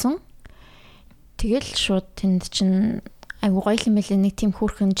очсон. Тэгэл шууд тэнд чинь айгу гоё юм байлээ. Нэг тийм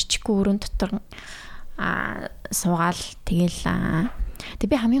хөөрхөн жижигхэн өрөөнд дотор суугаал тэгэл тэг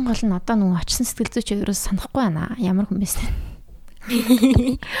би хамгийн гол нь одоо нөгөө очсон сэтгэл зүйч ерөөс санахгүй байна. Ямар хүн байсан.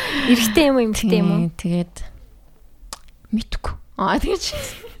 Эрэгтэй юм уу, эмэгтэй юм уу? Тэгээд мэдгүй. Тэгэж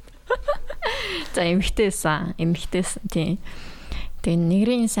за эмэгтэйсэн тийм. Тэгээ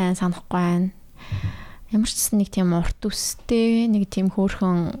нэрийн сайн санахгүй байна. Ямар ч нэг тийм урт үстэй, нэг тийм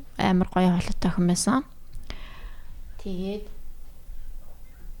хөөрхөн амар гоё холотой хүн байсан. Тэгээд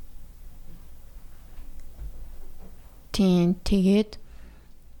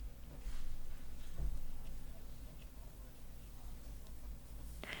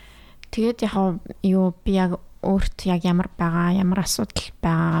яг юу би яг өөрт яг ямар байгаа, ямар асуудал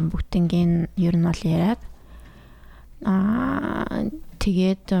байгаа бүгднийг ер нь бол яриад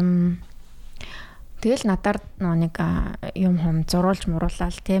тэгэл надаар нэг юм зуруулж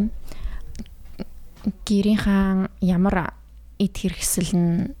муруулаад тийм гэрийнхэн ямар эд хэрэгсэл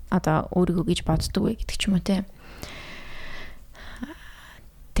нь одоо өөрийгөө гэж боддог вэ гэдэг ч юм уу тийм.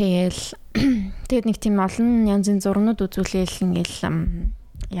 Тэгээд нэг тийм олон янзын зурнууд үзүүлээл ингээл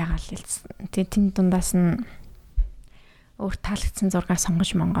ягаал тэнд дундаас нь өөр таалагдсан зургаар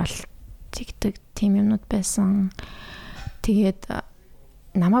сонгож Монгол тэгдэг тийм юмнууд байсан. Тэгээд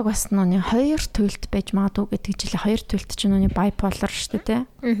намайг бас нууны хоёр туйлд байж магадгүй гэдэг жилээ. Хоёр туйлд чинь нууны bipolar шүү дээ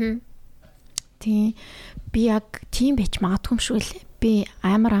тий. Би яг тийм байж магадгүй юм шиг үлээ. Би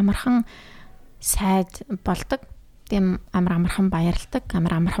амархан сайд болдог. Тийм амархан баярлдаг,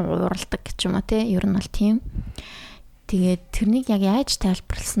 амархан ууралдаг гэж юм уу тий. Ер нь бол тийм. Тэгээд тэрнийг яг яаж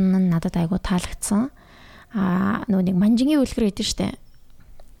тайлбарласан нь надад айгу таалагдсан. Нөгөө нэг манжингийн үлгэр гэдэг штэ.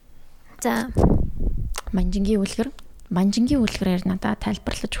 За. Манжингийн үлгэрээр надад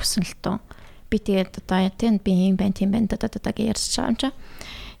тайлбарлаж өгсөн л тоо. Би тэгээд одоо тийм би юм байна, тийм байна гэж ярьж байгаа юм чаа.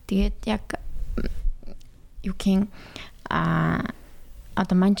 Тэгээд яг юугийн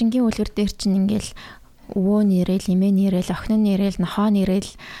одоо манжингийн үлгэр дээр чинь ингээл өвөө нэрэл, эмээ нэрэл, охин нэрэл, нохоо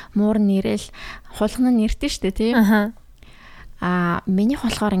нэрэл, муур нэрэл, хулган нэртэй штэ тийм. Минийх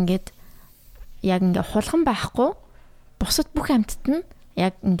болохоор ингээд яг ингээ хулган байхгүй бусад бүх амьтад нь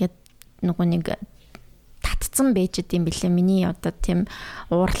яг ингээд нөгөө нэг татцсан байж идэм билээ. Миний одоо тийм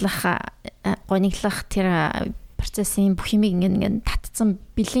уурлах, гониглах тэр процессын бүх юмыг ингээд татцсан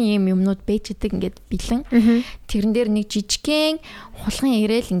бэлэн юмнууд байж идэг ингээд бэлэн. Тэрэн дээр нэг жижигхэн хулган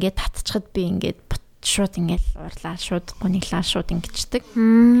ирээл ингээд татчихад би ингээд шууд ингээд уурлаа, шууд гониглаа, шууд ингэждэг.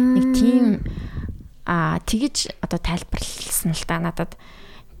 Нэг тийм тэгэж одоо тайлбарлсан л та надад.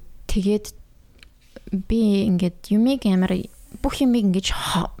 Тэгээд би ингээд юмыг амар бүх юмыг ингэж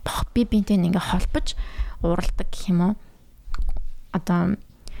би бинтэй ингээ холбож уурладаг гэх юм уу. Одоо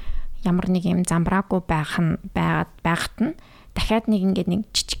ямар нэг юм замбраагүй байгаад нь дахиад нэг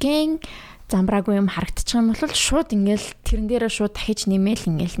жижигхэн замбраагүй юм харагдчих юм бол шууд ингээл тэрэн дээрээ шууд дахиж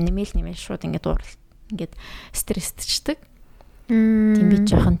нэмээл шууд ингээд уурал ингээд стресстэйчдэг. Тийм би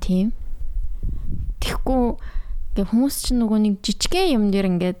жоохон тийм. Тэгэхгүй ингээ хүмүүс чинь нөгөө нэг жижигхэн юм дээр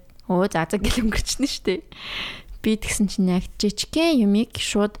ингээд заазаг гэл өнгөрчнө штэ. Би тэгсэн чинь яг жижигхэн юмыг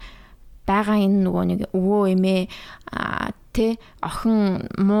шууд байгаа энэ нөгөө нэг өвөө эмээ тэ охин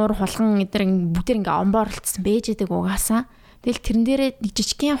муур хулган эдгээр бүгдээр ингээ омбоорлцсон бэжэдэг угаасаа. Тэгэл тэрэн дээрээ нэг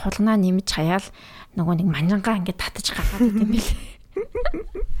жижигхэн хулганаа нэмж хаяал нөгөө нэг манжангаа ингээ татаж гаргаад идэм билээ.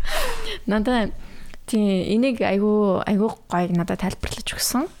 Надаа тийм энийг айгуу гоё надад тайлбарлаж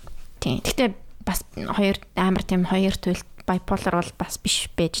өгсөн. Тийм. Гэхдээ бас хоёр туйлт bipolar бол бас биш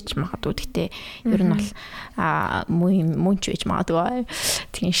байж магадгүй. Гэхдээ ер нь бол мөн ч байж магадгүй.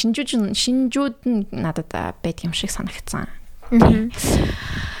 Тийм шинжүүд нь надад байдаг юм шиг санагдсан.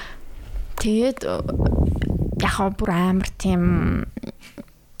 Тэгээд яг бүр амар тийм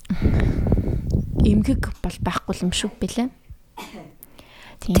эмгэг бол байхгүй юм шиг билээ.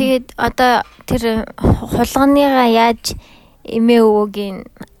 Тэгээд одоо тэр хулганыгаа яаж эмээ өвөөгийн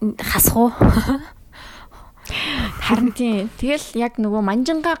хасах уу? Харин тийм. Тэгэл яг нөгөө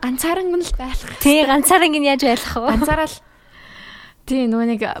манжангаа ганцаараа нь л байлгах. Тий, ганцаараа нь яаж байлгах вэ? Ганцаараа л тий нөгөө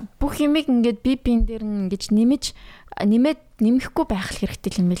нэг бүх юмыг ингээд бибин дээр нь ингэж нэмэхгүй байх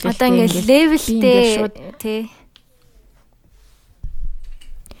хэрэгтэй юм билээ. Одоо ингээд левелтэй тий.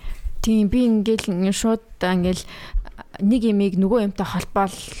 Тийм би ингээд шууд ингээд нэг юмыг нөгөө юмтай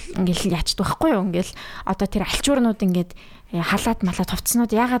холбоол ингээд яачдаг байхгүй юу? Ингээд одоо тэр альчуурнууд ингээд халаад малаад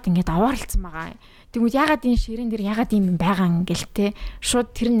хувцснууд яагаад ингээд аваарлцсан байгаа. Тэгмүүд яагаад энэ ширээн дээр яагаад юм байгаа ингээл те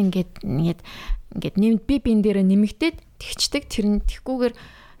шууд тэр нь ингээд нэмд бибин дээр нэмэгдээд тэгчдэг. Тэр нь тэгхгүйгээр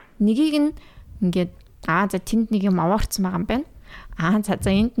нэгийг нь ингээд за тэнд нэг юм аваарцсан байгаа юм байна.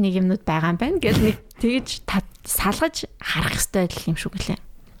 За энд нэг юмнууд байгаа юм байна гэж нэг тэгж салгаж харах хэрэгтэй байдал юм шүү гэлээ.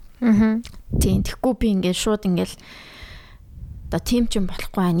 Тийм тэгхгүй би ингээд шууд ингээд одоо тийм ч юм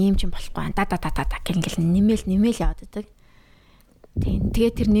болохгүй байна, ийм ч юм болохгүй байна. Гэл нэмэл яваад байдаг. Тийм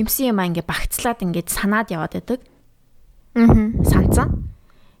тэгээд тэр нэмсэн юм ингээд багцлаад ингээд санаад яваад байдаг. Санцсан.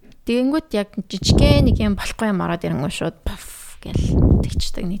 Тэгэнгүүт яг жижигхэн нэг юм болохгүй юм ороод ирэнгүү шууд пф гэл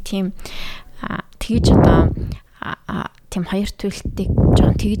тэгчдэг нэг тийм тэгж одоо тийм хоёр туйлтыг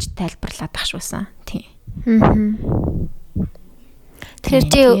жоон тэгж тайлбарлаад тахшвасан. Тийм. Тэгэхээр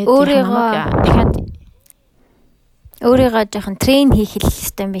чи өөрийгөө жоохон трейн хийх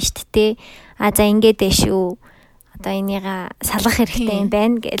хэрэгтэй юм байна шүү дээ. За ингээд ээ шүү. Одоо энийга салгах хэрэгтэй юм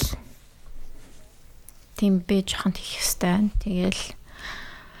байна гэл. Тийм би жоохон хийх хэрэгтэй. Тэгэл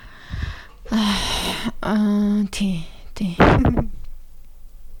тий.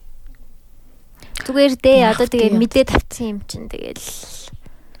 Зүгээр дээ одоо тэгээ мэдээ тавьсан юм чинь тэгэл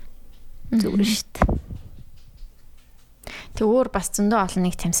зүгээр шүү дээ. Тэг өөр бас зөндөө олон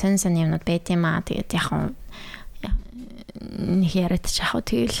нэг тийм сонь юмнууд байт юм аа. Тэгээд яг нэг яриад чаах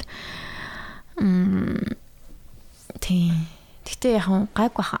тэгэл тийм. Гэтэ яг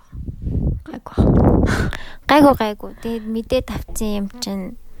гайгүй хаа. Гайгүй. Тэгээд мэдээ тавьсан юм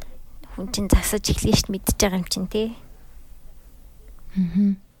чинь хүн чинь засаж эхлэв шүү дээ мэдчихэж байгаа юм чинь тий.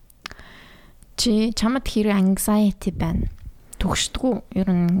 Чи чамд хэрэг anxiety байна. Төгшдгүү. Ер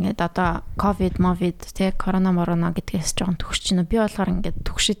нь ингээд одоо ковид те корона гэдгээс жоохон төгсч байна. Би болохоор ингээд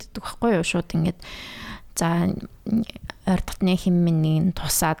төгшөддөг байхгүй юу? Шууд ингээд за ойр дотны хэммэн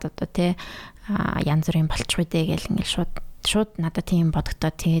тусаад одоо те янз бүрийн болчихгүй дээ гэл ингээд шууд надад тийм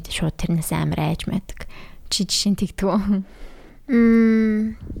бодогдоод тэгээд шууд тэрнээс амар айж байдаг. Чи жишээ нь тэгдэггүй.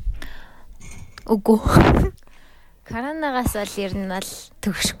 Үгүй. Коронавигаас бол ер нь бол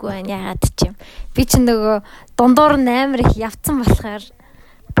төгшгүй байна. Яагаад ч юм. Би ч нөгөө дундуур амар их явцсан болохоор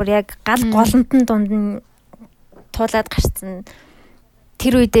бүр яг гал голонтон дунд нь туулаад гарцсан.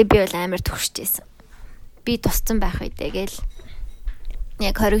 Тэр үедээ би бол амар төгсөж байсан. Би тусцсан байх үедээ гээл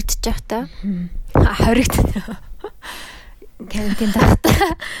яг хоригдчих жоохтой. Карантин тахта.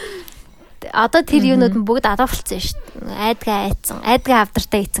 Одоо тэр юунууд нь бүгд адуулсан шүү дээ. Айдгаа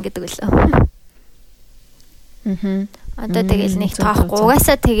авдартай ийцэн гэдэг үлээ. Одоо тэгэл нэг тоохгүй.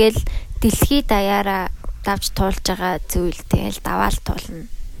 Угаасаа тэгэл дэлхий даяараа давж туулж байгаа зүйл тэгэл даваал туулна.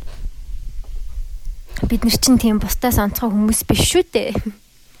 Бид нар чинь тийм бусдаас онцгой хүмүүс биш шүү дээ.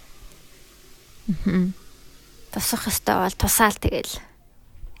 Тусах хэвээр бол тусаал тэгэл.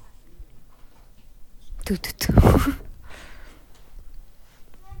 Түт.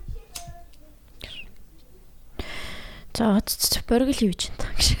 За боргил юу ч юм та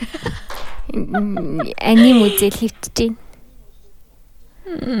гэж. Аним үзэл хөвтөж байна.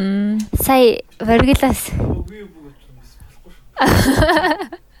 Сая Варгилаас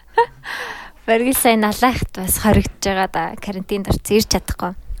Варгил сая налахт бас хоригдож байгаа да. Карантинд орсон ирч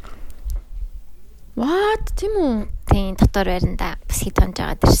чадахгүй. What? Тийм үү? Тийм дотор байранда бас хэд хонж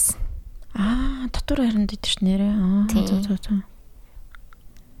агаад ирсэн. Дотор байранд идэж нэрээ. Зөө.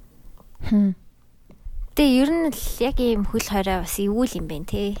 Тэгээ ер нь л яг ийм хөл хорой бас эвгүй юм байна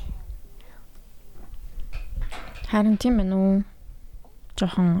те. Харин тийм ээ нүү.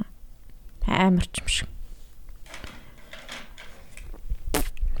 Жохон амарч юм шиг.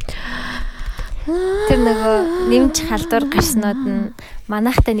 Тэр нөгөө нэмж халдвар гарснууд нь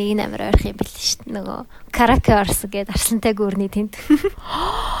манайхтай нэг нь амар ойрхон юм бэл шүү дээ. Нөгөө караоке орсон гээд арслантай гүрний тэнд.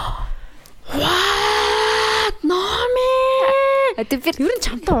 What? Номи. Тэр ер нь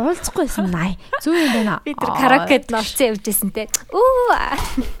чамтай уулзахгүйсэн най. Зүү юм байна. Би тэр караокед норцсон явж байсан те.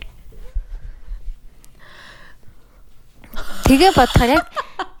 Тэгээ бодохоор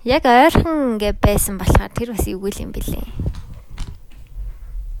яг ойрхон ингээ байсан болохоор тэр бас эвгүй юм бэлээ.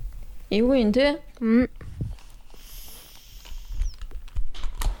 Эвгүй юм те.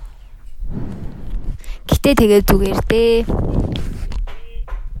 Гэтэ тэгээ зүгээр дээ.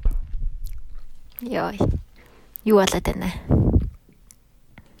 Яа. Юу болоод байна?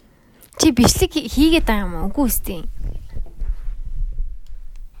 Чи бичлэг хийгээд байгаа юм уу? Үгүй үстэй.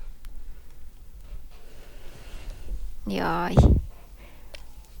 Яа.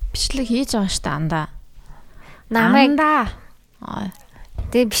 Бичлэг хийж байгаа штэ андаа. Намайг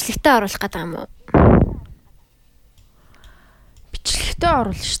тэгээ бичлэгтээ оруулах гэдэг юм уу? Бичлэгтээ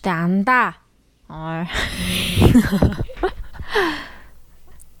оруулах штэ андаа.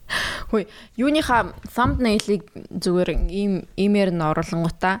 Хөөе, юуныхаа thumbnail-ийг зүгээр имээр нь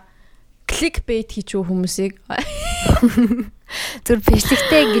оруулангуудаа clickbait хийчихв хүмүүсийг. Зүр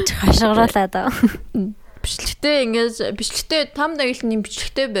бичлэгтэй гэж хашгируулаад аа. Бичлэгтэй thumbnail нь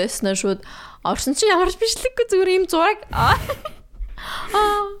бичлэгтэй байснаа шууд орсон чи ямарч бичлэггүй зүгээр ийм зураг.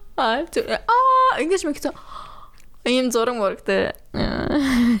 Ингэж мэгцэн ийм зураг мөрөгтэй.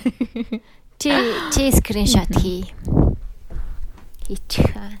 Чи скриншот хий.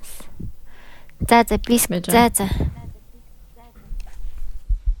 Хийчихээс. За.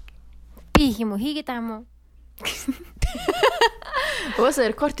 Би юм уу хийгээд байгаа юм уу? Өөсөө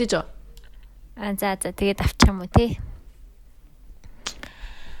рекорд хийж оо. За тэгээд авчих юм уу те.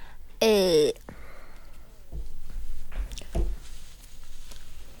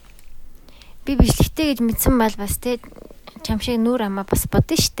 Би бичлэгтэй гэж мэдсэн бол бас те чам шиг нүур амаа бас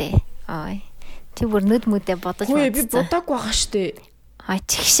бодно штэ. Чи бүр нүд мүдэ бодож байна. Би будааг байгаа штэ.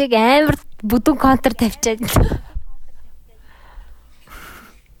 Чих шиг амар бүдүүн контр тавьчаад.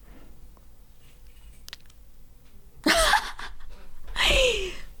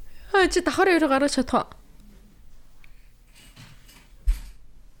 Чи давхар өрөө гаргаж чадах.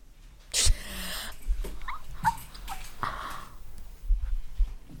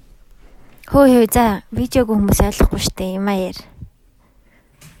 Хөөе за видеог хүмүүс ойлгохгүй штэ юм аяар.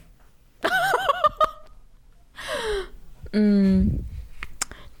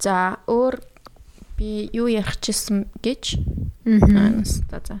 За өөр би юу ярих чийсэн гэж.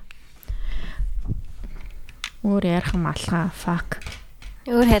 За. Өөр ярих юм алгаа fuck.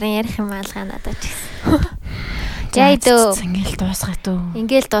 Өөр харин ярих юм алгаа надад ч гэсэн. Жайдөө.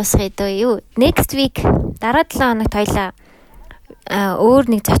 Ингээл дуусгая дөө. Юу? Next week дараа 7 хоногт хоёлаа өөр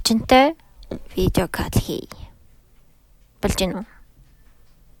нэг зочинтой видео кол хий. Болж гинөө.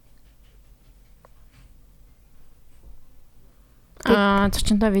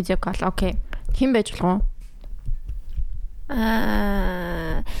 Зочинтой видео кол. Окей. Хэн байж болох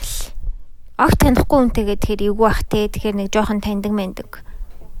вэ? Огт танихгүй хүнтэйгээ тэгэхээр эвгүй бах те. Тэгэхээр нэг жоохон таньдаг мэндэг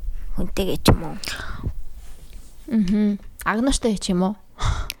хүнтэйгээ ч юм уу. Агноштой ч юм уу?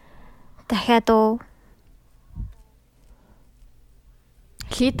 Дахиад уу.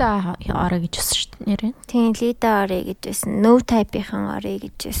 Лида орё гэж байсан шүү дээ нэрээ. Тийм, Лида орё гэж байсан. No type-ийн орё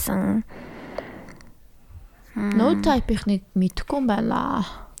гэж байсан. No type-ийг мэдхгүй юм байна.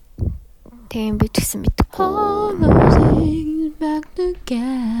 Тийм би ч гэсэн мэдхгүй.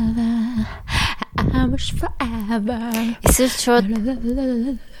 Эсвэл шууд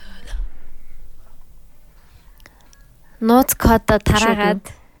ноц кодо тараагаад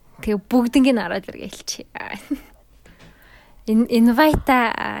тэг бүгднийг нь ороод иргэлч. Invite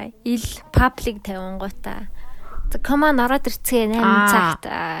ил public тавингуудаа. Come on ороод ирцгээ 8 цагт.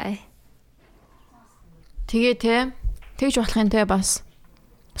 Тэгээ те. Тэгж болох юм те бас.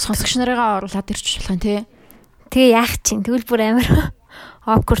 Сонсогч нарыгаа оруулаад ирчих болох юм те. Тэгээ яах чинь тэгвэл бүр амар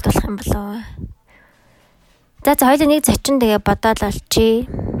awkward болох юм болоо. За хоёул нэг зочин тэгээ бодоол олчий.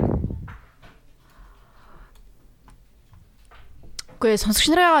 Үгүй сонсогч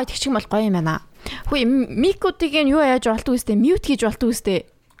нараа итгэчих юм бол гоё юм байна. Хөөе микуудыг нь юу яаж болтгүй үстэй? Мьют хийж болтгүй үстэй?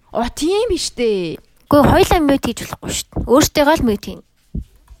 Оо тийм биш дээ. Үгүй хоёлаа мьют хийж болохгүй шүү дээ. Өөртөө гал мьют хийн.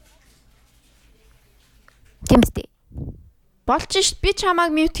 Тийм үстэй. Болж шít би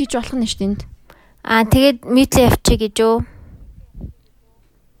чамааг мьют хийж болох нь шүү дээ. Тэгээд мьютлээ явчих гэж юу?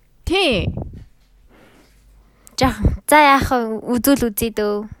 Тий. За яах үзүүл үзье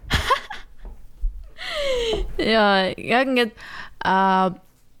дөө. Яа, яг ингээд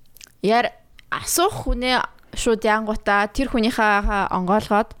яар асуух хүнээ шууд янгуудаа тэр хүнийхээ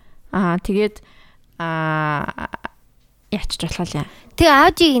онгойлгоод тэгээд ячж болох юм. Тэгээ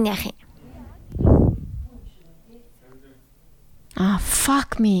аудиог нь яах юм?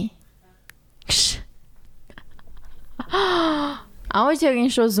 Fuck me.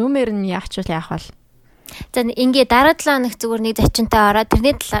 Аудиогийн шууд зумээр нь яахчвал яах вэ? За ингээ дараа 7 хоног зүгээр нэг зочинтой ороод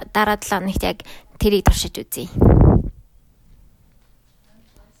тэрний дараа 7 хоногт яг тэрийг туршиж үзье.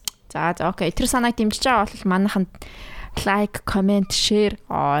 За окей. Тэр санааг дэмжиж байгаа бол манайханд лайк, комент, шеэр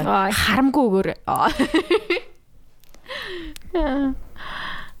харамгүй өгөөр.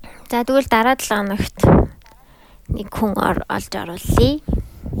 За тэгвэл дараа 7 хоногт нэг хүн олж оруулъя.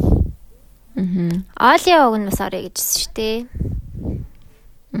 Олийн уг нь бас орё гэжсэн шүү дээ.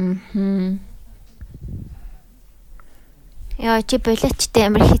 Яа чи болоочтой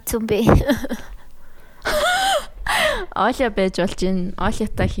амар хэцүү бэ. Оля байж болж гин.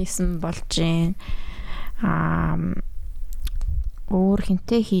 Олята хийсэн болж гин. Өөр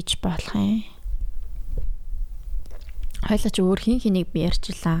хинтээ хийж болох юм. Хойлооч өөр хинийг би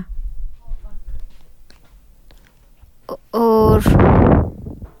ярьчлаа.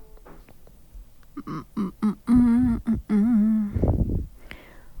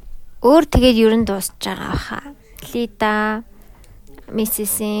 Өөр тэгээд ер нь дуусж байгаа хаа. Лида,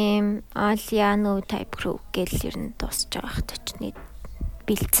 Миссисим, Алиано type group гэл ер нь дуусж байгаа хат очны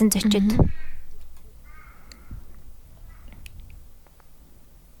бэлдсэн зочид.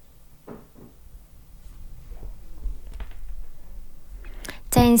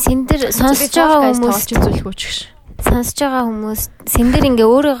 За энэ сэндэр сонсож байгаа хүмүүс үзүүлэх үуч. Сонсож байгаа хүмүүс сэндэр ингээ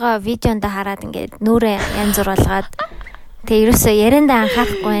өөрийгөө видеонд хараад ингээ нүрээ янз бүр болгоод тэгээ ерөөсөө яриандаа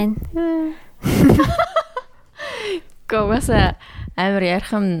анхаарахгүй байна. Гөөсөө амар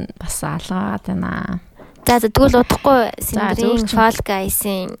ярих юм бас алгаад байна. За тэгвэл удахгүй сэндэрийн Fall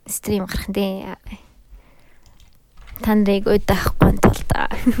Guys-ийн стрим гарах нь таныг өдөхгүй тулд.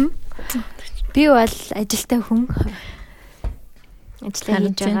 Би бол ажилтай хүн. Ажиллаа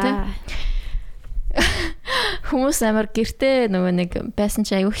хийж байгаа. Хүмүүс амар гэртээ нөгөө нэг байсан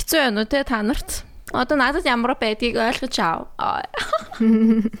чи аюу хэцүү байна уу те та нарт. Одоо надад ямар байдгийг ойлгож аав.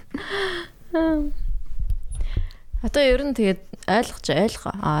 Одоо ер нь тэгээд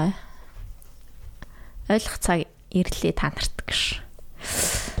ойлгох цаг ирлээ та нарт гэж.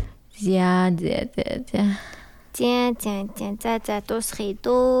 За дуусхий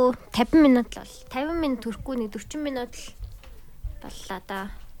дөө 50 минут л бол 50 минут хүрэхгүй нэг 40 минут л боллоо да.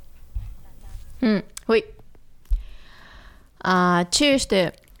 Хөөе. Чи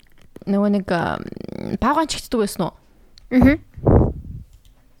өштэй нөгөө нэг багаан чигтдэг байсан уу?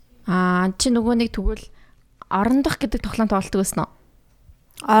 Чи нөгөө нэг тэгвэл орондох гэдэг тоглоом тоглолдог байсан уу?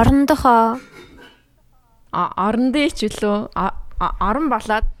 Орондохоо. Орондын ч үлээ. Орон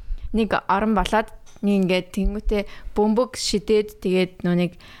болоод нэг ингээд тэнгүүтээ бөмбөг шидээд тэгээд нөгөө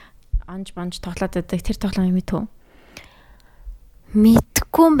нэг онж тоглоод байдаг. Тэр тоглоом юм ээ.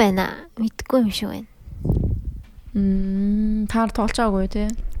 Мэдгүй юм байна. Мэдгүй юм шиг байна. Таар тоглож байгаагүй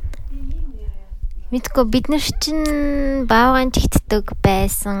тий. Мэдгүй бид нар чинь баавгаан чигтдэг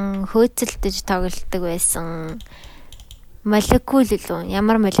байсан, хөөцөлдөж тоглолдог байсан. Молекул лөө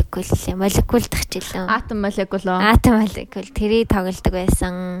ямар молекул лээ? Молекул тахчлаа. Атом молекул. Тэрийг тоглолдог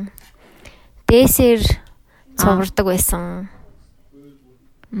байсан. Дээсэр цуврдаг байсан.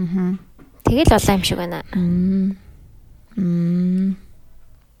 Тэгэл болоо юм шиг байна.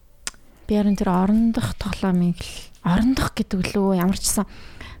 Би ярин тэр орондох тоглоомыг орондох гэдэг лөө ямар ч сан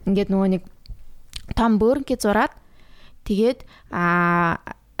ингээд нөгөө нэг том бөөрнкий зураад тэгээд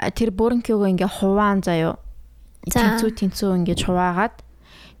тэр бөөрнкийгөө ингээ хуваан заяо тэнцүү ингээд хуваагаад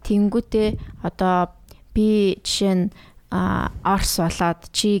тэнгүүтээ одоо би жишээ нь Орос болоод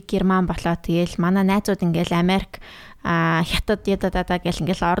чи Герман болоод тэгээл манай найзууд ингээл Америк хятад ядадаа гэл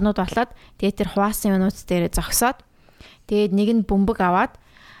ингээл орнууд болоод тэгээд тэр хуваасан юмнууд дээр зогсоод тэгээд нэг нь бөмбөг аваад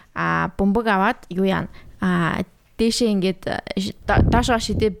юу яана дээшээ ингээд доошоо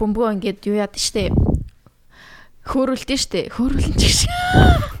шидээ бөмбөгөө ингээд юу яад штэ хөөрүүлдэ штэ хөөрүүлэн ч гэж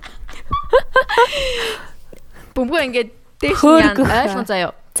бөмбөгөө ингээд дээш яана ойлгон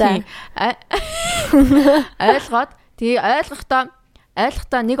заяо. За ойлгоод тэгээ ойлгохдоо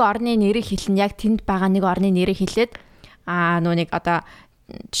ойлгохдоо нэг орны нэрийг хэлнэ. Яг тэнд байгаа нэг орны нэрийг хэлээд нөө нэг одоо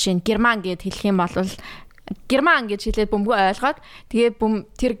жишээ нь Герман гэд хэлэх юм бол Герман гэж хэлээд бөмбөгөө ойлгоод тэгээ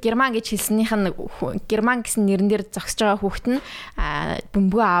тэр Герман гэж хэлснийх нь Герман гэсэн нэрэн дээр зогсож байгаа хүүхэд нь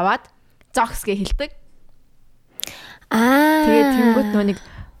бөмбөгөө аваад зогс гэж хэлдэг. Тэгээд тэнгуут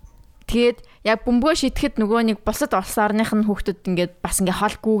тэгээд яг бөмбөгөө шитгэхэд нөгөө нэг бусад улс орных нь хүүхдүүд ингээд бас ингээ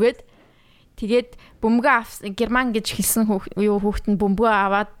хол гүгээд тэгээд бөмбөгөө Герман гэж хэлсэн хүүхэд нь бөмбөгөө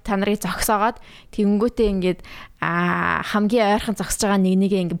аваад та нарыг зогсоогоод тэнгуүтээ ингээд хамгийн ойрхон зогсож байгаа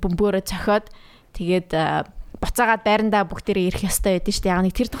нэг ингээ бөмбөгөөрөө цохиод тэгээд буцаагаад байрандаа бүгдээрээ ирэх ёстой байдэн шүү дээ. Яг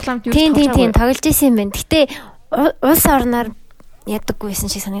нэг тэр тоглоомд юу тийм тоглож исэн юм байна. Гэтэ улс орноор ядаггүйсэн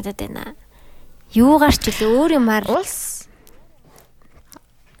шиг санагдаад байна. Юугаар ч үлээ өөр юмар улс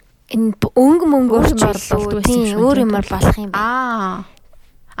энэ мөнгөөр ч болов тийм өөр юмар болох юм байна.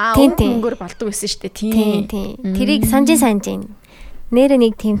 Мөнгөөр болдог байсан шүү дээ. Тийм. Тэрийг санжин. Нэрээ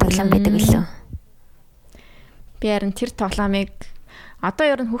нэг тийм тоглоом байдаг билүү. Би харин тэр тоглоомыг одоо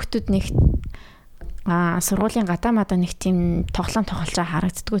ер нь хүүхдүүд нэг сургуулийн гадаа мадаа нэг тийм тоглоом тоглож байгаа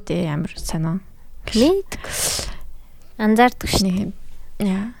харагддггүй те амар санаа. Мэдгүй. Анзаардаг шнэ.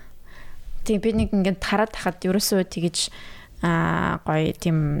 Яа. Тийм би нэг ингээд хараад тахад ерөөсөө тэгэж гоё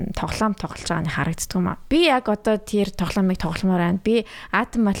тийм тоглоом тоглож байгааг харагддгүй маа. Би яг одоо тэр тоглоомыг тогломоор байна. Би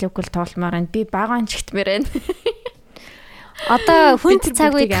атом молекул тогломоор байна. Би багаан чигтмээр байна. Одоо хүнд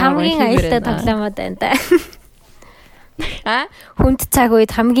цаг үед хамгийн аюултай тоглоомод байна да. Хүнд цаг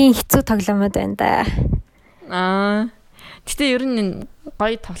үед хамгийн хэцүү тоглоомод байна да. Гэтэ ер нь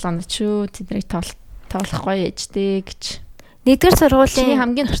гоё тоглоом ч шүү. Тэднийг тоглох гоё ээжтэй гэж. Нэгдүгээр сургуулийн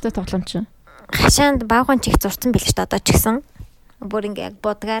хамгийн дуртай тоглоом чинь. Хашаанд багаан чих зурсан бил ч одоо ч гэсэн. Бүр ингээ яг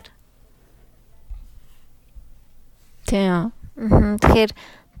бодгаар. Тийм. Тэгэхээр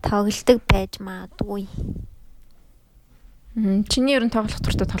тоглолдог байж маадгүй. Чиний ер нь тоглох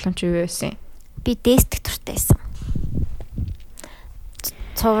дуртай тоглоом чи юу байсан? Би десктик дуртай байсан.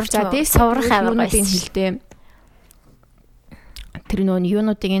 Цуврах амар байсан хэлдэ. Тэр нөө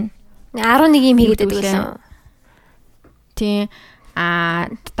юунуудыг 11 юм хийгээд байсан. Тийм.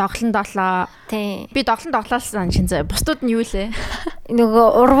 Доглон долоо. Тийм. Би доглон доглоолсан шин зэ. Бусдууд нь юу лээ? Нөгөө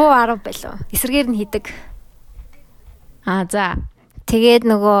урвуу 10 байлоо. Эсрэгээр нь хийдэг. За. Тэгээд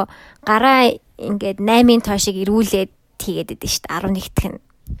нөгөө гараа ингээд 8-ын тоошиг ирүүлээд хийгээд идэв шүү дээ. 11-т нь.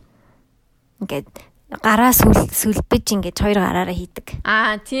 Ингээд гараа сүлбэж ингээд хоёр гараараа хийдэг.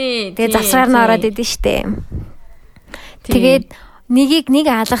 Тийм. Тэгээд завсраар нь ороод идэв шүү дээ. Тэгээд нэг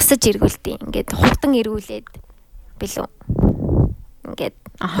алгасаж эргүүлдэг. Ингээд хурдан эргүүлээд билүү. Ингээд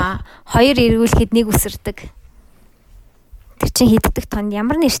хоёр эргүүлэхэд нэг үсэрдэг. Тэр чинь хийддэг тонд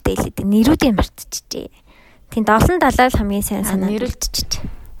ямар нэртэй хэлээд нэрүүдийг мартчихжээ. Тийм доолн далаа хамгийн сайн санаа нэрэлтчихэж.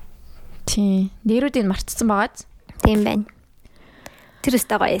 Тийм. Нэрүүдийг мартцсан байгааз. Тийм байна. Тэр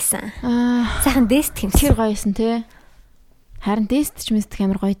өстой гоё байсан. Сайхан дэст хэмсэн. Тэр гоё байсан те. Харин дэст ч мэстэх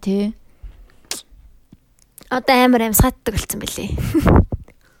амар гоё те. Одоо амар амсгаатдаг болсон бэлээ.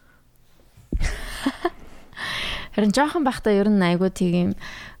 Харин жоохон байхдаа ер нь айгуу тийм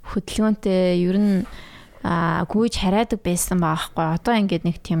хөдөлгөөнтэй ер нь гүйж хараадаг байсан баахгүй. Одоо ингээд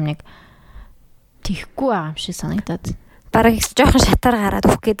нэг тийм нэг тихгүй байгаа юм шиг санагдаад. Бараг жоохон шатаар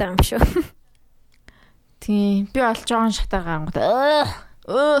гараад өөх гээд байгаа юм шүү. Тийм. Би бол жоохон шатаар гарангууд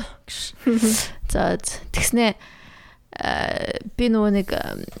за тэгснэ би нөгөө нэг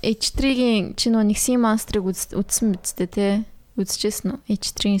H3-гийн чи нөгөө нэг Sea Monster-ыг үзсэн мэдтэй те. Үзчихсэн үү?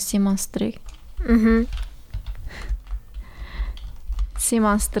 H3-ийн Sea Monster-ыг. Sea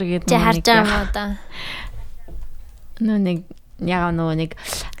Monster гэдэг нэг харж байгаа юм уу да. Нөгөө нэг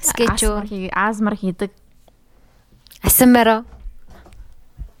азмар хийдэг. Асмаро.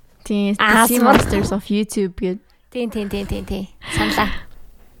 Тийм. Sea Monsters of YouTube гэдэг. Тийм. Саналаа.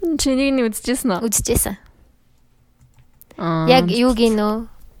 Чиний нэг үзчихсэн үү? Үзчихсэн. Яг юу гинөө?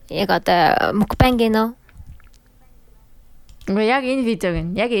 Яг одоо мукбанг гинөө? Яг энэ видеог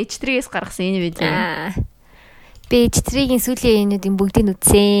нь. Яг H3-ээс гаргасан энэ видеог. Би H3-гийн сүүлийн юмнуудын бүгдийг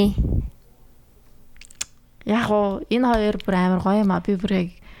үзсэн. Яг оо энэ хоёр бүр амар гоё юм а. Би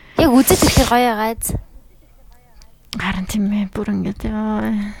бүр яг үзэж ирэхээр гоё байгааз. Харин тийм ээ бүр ингээд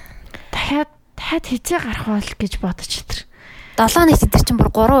дахиад хизээ гарах бол гэж бодож итэр. 7 нийт дээр чинь бүр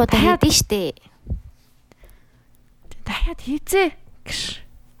 3 удаа хийдэн штэ. Дахиад хизээ гэж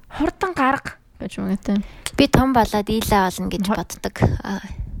хурдан гарга гэж юм гэдэг. Би том болоод ийлээ болно гэж боддог.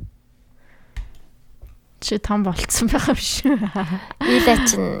 Чи том болцсон байгаа биш үү?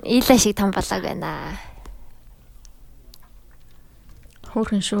 Ийлээ шиг том болоог байна.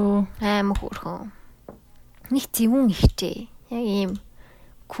 Хөөрхөн шүү. Аим хөөрхөн. Нэг зэвүүн ихтэй. Яг ийм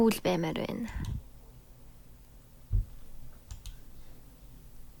кул баймаар байна.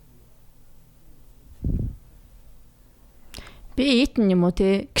 Би eaten юм уу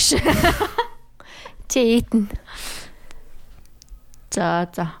те гэж. Чи eaten. За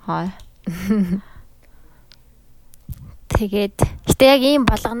хаа. Тэгээд гэтээ яг ийм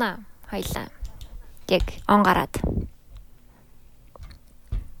болгоно хоёлаа. Яг он гараад.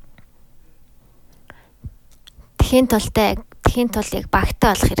 Тэхийн тул яг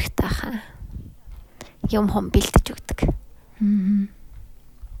багтаа болох хэрэгтэй хаа. Юм бэлдэж өгдөг.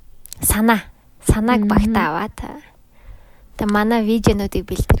 Санааг багтаа аваад. Тэг манай видеонуудыг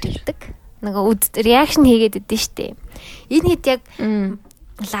бэлдэж өгдөг. Нөгөө реакшн хийгээд өгдөн штэ. Энэ хэд яг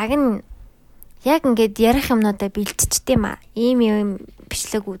лаг нь яг ингээд ярих юмнуудаа бэлтжтэй юм аа. Ийм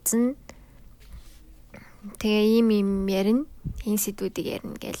бичлэг үзнэ. Тэгээ ийм ярина. Энэ сэдвүүдийг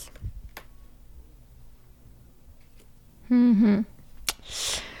ярина гээл.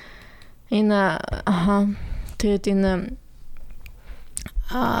 Тэгээд энэ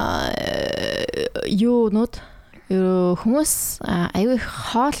юунууд хүмүүс аюу их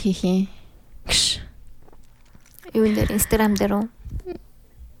хоол хийх юм. Юун дээр Instagram дээр үү?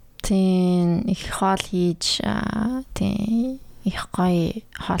 Тийм их хоол хийж тийм их гоё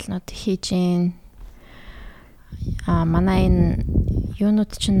хоолнууд хийж гин. Манай энэ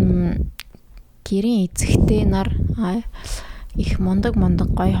юунууд чинь гэрийн эзэгтэй нар их мундаг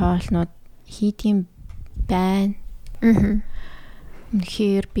гоё хоолнууд хийдгийм байна.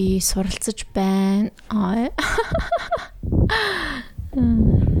 Үнэхээр би суралцаж байна.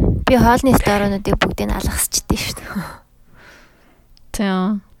 Би хоолны сторонуудыг бүгдийг алгасчихдээ шүү дээ.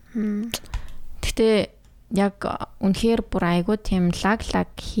 Тийм. Гэтэ яг үнэхээр бүр айгуу тийм лаг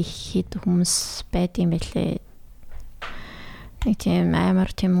хийхэд хүмүүс байдсан байлээ. Нэг тийм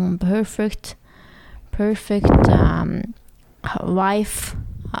амар тийм perfect wife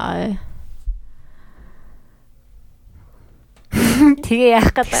Тэгээ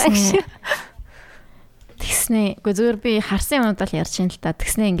яах гэдэг шүү. Тэгснэ. Гэхдээ зүгээр би харсан юмуд л ярьж байна л та.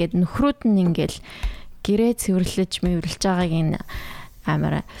 Тэгснэ ингээд нөхрүүд нь ингээд гэрээ цэвэрлэж мэвэрлж байгааг энэ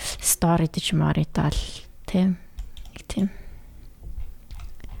амар стори дэж маритал тийм.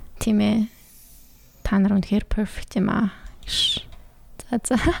 Тийм ээ. Та нар үнэхээр perfect юм аа.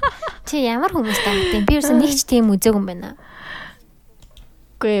 За. Чи ямар хүмүүстэй хамт юм? Би юусэн нэг ч тийм үзег юм байна.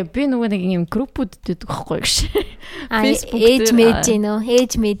 Гүй би нөгөө нэг юм группүүд дэдэг байхгүй гэж. Facebook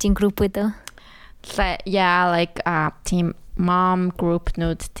age mage группүүд. Like team mom group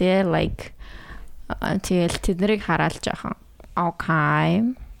нүүд те like тэгэл тэднийг хараал жоохон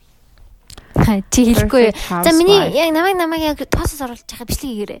okay. Чи хэлэхгүй. За миний яг намайг яг тоосос оруулж байгаа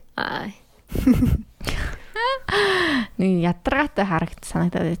бичлэг хийгээрэй. Нэг ядаргаатай харагд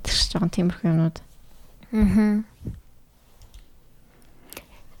санагдаад байдаг ш жоохон тиймэрхүү юмнууд.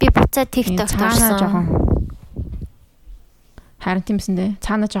 Би буцаа TikTok дурсан. Харин тиймсэн дээ.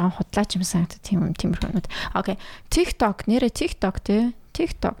 Цаана жоохон худлаач юм санагдаад тиймэрхүү юмнууд. Окей. TikTok нэрэ TikTok те.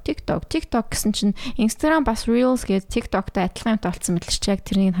 TikTok гэсэн чинь Instagram бас Reels гэдэг TikTok-тай адилхан юмтай болсон мэт л чи яг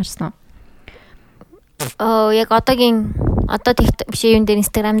тэрнийг харсан уу? Яг одоо TikTok биш юм дээр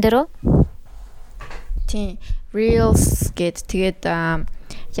Instagram дээр үү? Тийм. Reels гэд тэгээд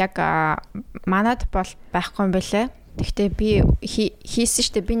яг манад бол байхгүй юм байлаа. Гэхдээ би хийсэн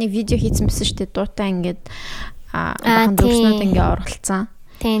штэ би нэг видео хийсэн байсан штэ дуутай ингээд бахан дөрснүүд ингээ оролцсон.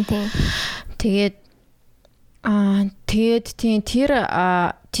 Тийм. Тэгээд тийм тэр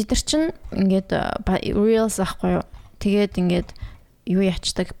чинь ингээд Reels ахгүй юу. Тэгээд ингээд юу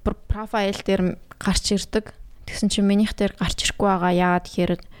ячдаг профайл дээр гарч ирдэг. Тэгсэн чинь минийх дээр гарч ирэхгүй байгаа. Яагаад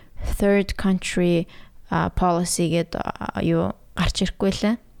тэгэхээр third country policy гэдэг юу гарч ирэхгүй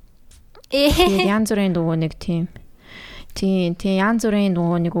лээ. Тэгээд янз бүрийн нөгөө нэг тийм янз бүрийн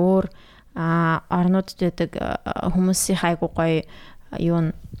нөгөө нэг өөр орнуудад байдаг хүмүүсийн хайгуу гоё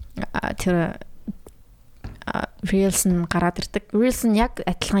юу тэр Reels нь гараад ирдэг. Reels нь яг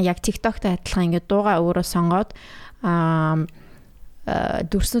адилхан яг TikTok-тай адилхан ингээд дуугаа өөрөө сонгоод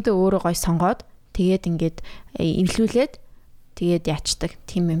дүрснүүдээ өөрөө гоё сонгоод тэгээд ингээд эвлүүлээд тэгээд ячдаг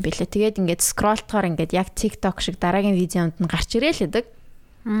тийм юм бэлээ. Тэгээд ингээд скролтохоор ингээд яг TikTok шиг дараагийн видеонд нь гарч ирээлэдэг.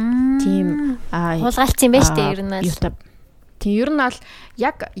 Тийм хулгайлцсан юм байна шүү дээ ер нь. Тийм ер нь бол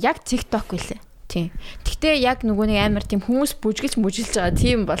яг TikTok үлээ. Тийм. Гэхдээ яг нөгөө нэг амар тийм хүмүүс бүжгэлж байгаа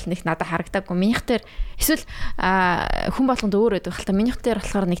тийм бол нэг надад харагдаагүй. Минийх дээр эсвэл хүн болгонд өөр байдаг хэл та. Минийх дээр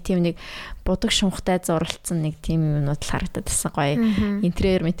болохоор нэг тийм нэг будаг шунхтай зурлцсан нэг тийм юмнууд л харагдаад байсан гоё.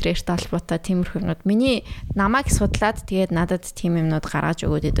 Интерьер талбартай тиймэрхүү юмнууд. Миний намайг судлаад тэгээд надад тийм юмнууд гаргаж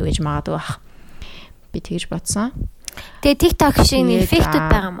өгөөд идэв гэж магадгүй бах. Би тэгж бодсон. Тэгээ TikTok шиг эффектүүд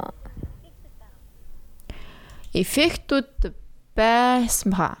байгаа юм уу? Эффектүүд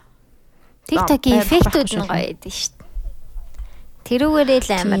байсан ба. TikTok-ийн эффектүүд нь гоё байдаг шүү дээ. Тэрүүгээрээ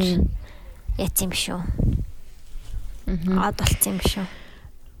л амар яц юм шүү. Ад болцсон юм шүү.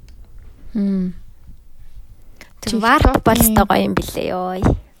 Тэр варп болстой гоё юм билээ ёо.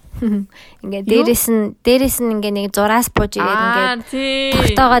 Ингээ дээрэс нь ингээ нэг зураас бууж игээд ингээ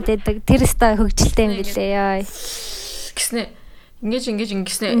тогтоогоод идэг. Тэр өстой хөгжилтэй юм билээ ёо. Гиснэ.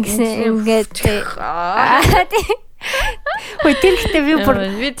 Ингэжнэ. Ингээд хөөе тэр ихтэй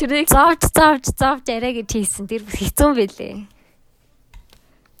би тэрийг зовж арай гэж хийсэн. Тэр хэцүү юм билээ.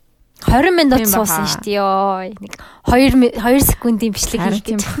 20 минут суусан шүү дээ ёо. Нэг 2 секундын бичлэг хийх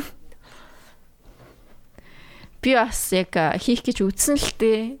гэж. Би бас яг хийх гэж үзсэн л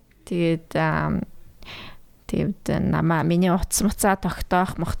дээ. Тэгээд миний утас муцаа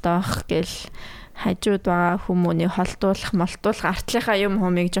тогтоох гэл хажууд байгаа хүмүүний холдуулах, артлынхаа юм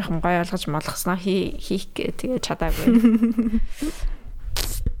хумыг жоохон гоё олгож молгосноо хийх гэ тэгээд чадаагүй.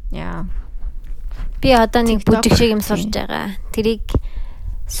 Яа. Би одоо нэг бүжиг шиг юм сурж байгаа. Тэрийг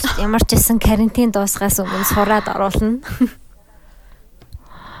ямар ч гэсэн карантин дуусгаас өмнө сураад оруулна.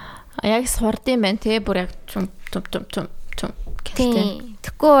 Яг сурдсан байна те бүр яг том.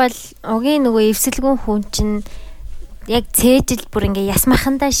 Тэгэхгүй бол угийн нөгөө эвсэлгүн хүн чинь яг цээжил бүр ингээ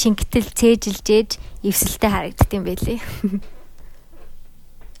ясмахандаа шингэтэл цээжилж ээж эвсэлтэй харагддаг юм байлээ.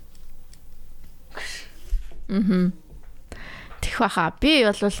 Тэгэх баха би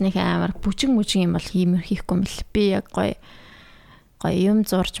бол нэг амар бүжиг юм бол хийхгүй юм л. Би яг гоё юм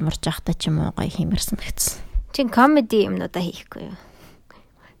зурж мурж явахдаа ч юм уу гоё хиймэрсэн гэсэн. Чин комеди юмнуудаа хийхгүй юу?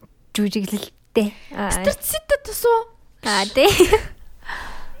 Жүжиглэлтэй. Стресстэй тусуу. Тий.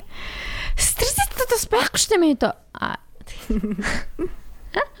 Стресстэй тус байхгүй шүү дээ мэд.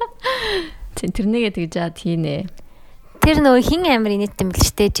 Тэрнийгээ тэгж яад хийнэ. Тэр нөгөө хин амир инээдтэй юм л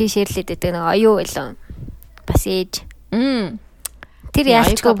штэ. Чи ширлээд байдаг нөгөө оюу байлаа. Бас ээж. Тэр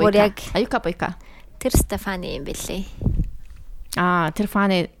яачгүй бүр яг Аюка. Тэр Стефани юм бэлээ. Тэр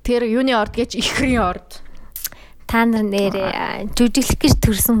фаны тэр юуны орд гэж ихрийн орд. Та нар нэрээ жүжиглэх гэж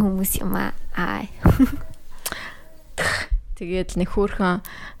төрсэн хүмүүс юм аа. Тэгээд нэг хөөрхөн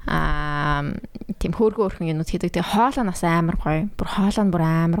тийм хөөрхөн юмуд хийдэг. Тэгээ хоолоо нас амар гоё. Бүр хоолоо нь бүр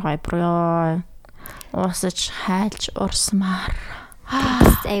амар гоё. Бүр уусаж хайлж урсмаар.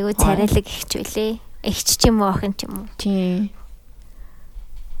 Айгу царайлаг ихч үлээ. Ихч ч юм уу охин ч юм уу. Тийм.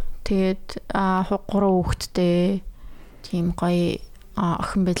 Тэгээд 3 хүүхэдтэй тийм гоё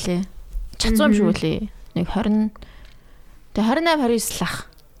охин байлээ. Чацсан юм шиг үлээ. Нэг 20 28 29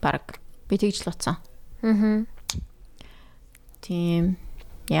 лах баг би тэгж л утсан. Тийм.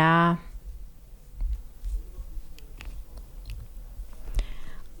 Яа.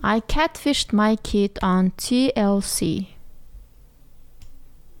 I catfished my kid on TLC.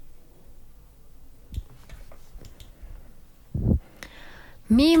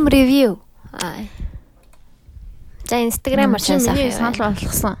 Meme review. За Instagram-аар санал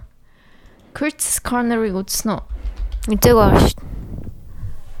болгосон. Kurt's Corner-ыг үзсэн үү? Үзээгүй шүү дээ.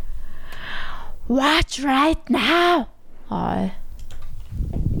 Watch right now.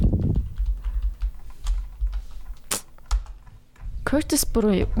 Curtis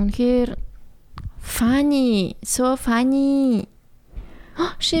бүр үнэхээр funny, so funny.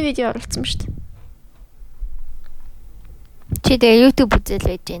 Ши видео оруулсан шүү дээ. Чи тэгээ YouTube үзэл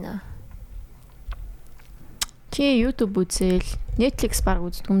байж гэнэ. Чи YouTube үзэл, Netflix баг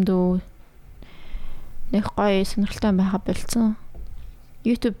үздэг юм дөө. Нэг гоё сонирхолтой байха болцсон.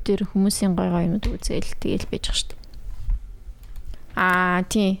 YouTube дээр хүмүүсийн гоё юмуд үзэл тэгэл байж байгаа шүү дээ.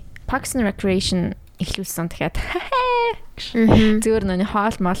 Тийм. Parks and Recreation эхлүүлсэн тэгэхээр. Зүгээр нэг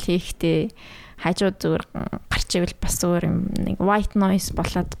хоол мол хийхдээ хажууд зүгээр гарч ивэл бас зүгээр юм нэг white noise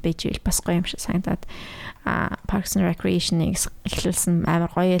болоод байж ивэл бас гоё юм шиг санагдаад Parks and Recreation-ыг эхлүүлсэн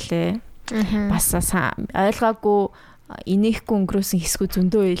амар гоё ялээ. Бас ойлгоогүй инехгүй өнгөрөөсөн хэсгүү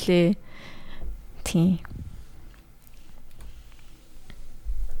зөндөө байлээ. Тийм.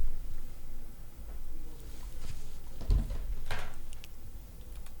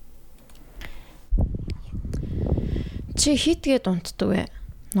 Чи хитгээд унтдаг вэ?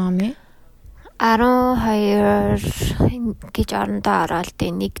 Номи 12 гэж орондоо ороод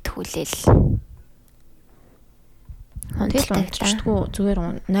нэг тхүүлэл. Тэгэл унтчихдгүй зүгээр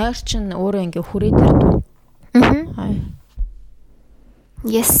нойр чинь өөрөө ингээ хүрээд ирдэг.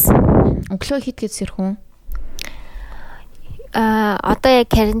 Yes. Өглөө хитгээд сэрх үү? Одоо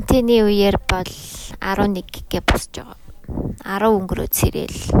яг карантины үеэр бол 11 гэ босч байгаа. 10 өнгөрөөд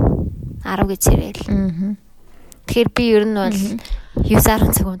сэрэл. 10 гэж сэрэл. Тэгэхээр би ер нь бол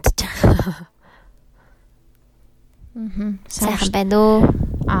 9-10 цаг унтаж байгаа. Сайхан байна уу?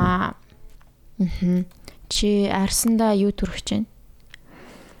 Чи арсандаа юу төрөх чинь?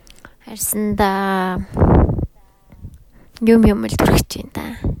 Арсандаа юм л төрөх чинь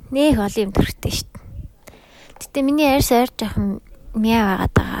та. Нэх олон юм төрөхтэй шүү дээ. Гэтэ миний арьс ойр жоохон мяа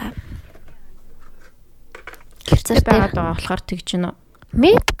байгаад байгаа. Гэрцээ байгаад байгаа болохоор тэгж гинэ.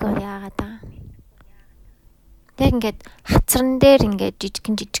 Мэдгүй яагаад байгаа. Яг ингээд хацран дээр ингээд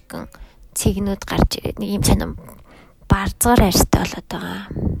жижигэн цэгнүүд гарч ирээд нэг юм сонирм барзгаар арьстай болоод байгаа.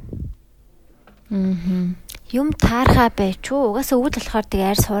 Юм таархаа байж уу? Угаасаа өвд болохоор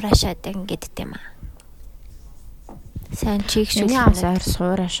тэгээ арьс суурашаад яг ингээд гэдэм аа. Сайн чигшүүл. Миний арьс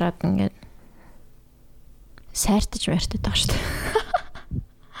суурашаад ингээд сайртаж байртаад байгаа шүү дээ.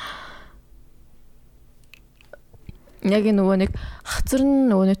 Яг нөгөө нэг хацран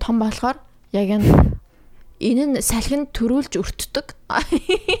нөгөө нэг том болохоор яг энэ нь салхинд төрүүлж өртдөг.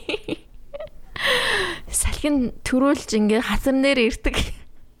 Салхинд төрүүлж ингээд хацран дээр ирдэг.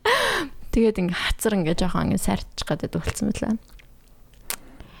 Тэгээд ингээд хацар ингээд жоохон ингээд сайртаж гадаад болцсон байлаа.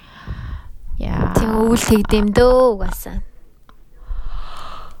 Яа. Тийм өвөл тэгдэм дөө угаасаа.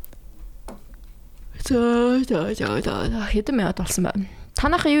 Хэдэн минут болсон байна.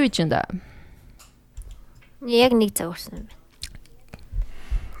 Танах юу хийж энэ? Яг нэг цаг урсан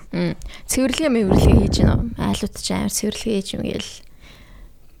байна. Цэвэрлэгээ хийж гинэ. Айлууд ч амар цэвэрлэгээ хийж юм гээл.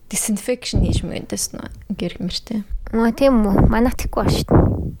 Disinfection хийж мэгэнтэс нэ гэр мэртэй. Тийм үү. Манайх тэггүй ба шүү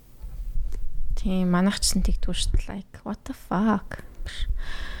дээ. Тийм манайх ч гэсэн тэгдэггүй шүү дээ. Like what the fuck.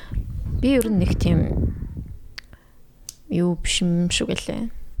 Би ер нь нэг тийм юу биш юм шүү гэлээ.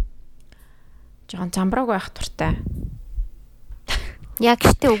 Жохон замбрааг байх дуртай. Яг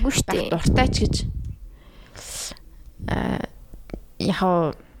штэ үгүй штэ. Дуртай ч гэж. Яг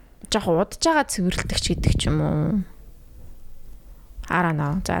жохон удаж байгаа цэвэрлэгч гэдэг ч юм уу. Хараа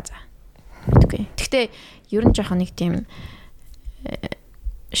наа. За. Мэдгүй. Гэхдээ ер нь жохон нэг тийм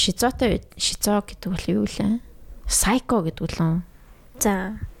шизо гэдэг бол юу лээ? Сайко гэдэг үлээ.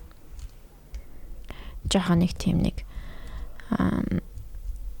 За. Жохон нэг тийм нэг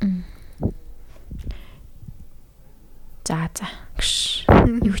За.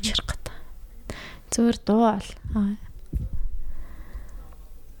 Юу ч ярих гэдэг. Зүгээр дуул.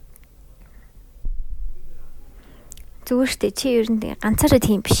 Зүгээр штэ чи ер нь ганцаараа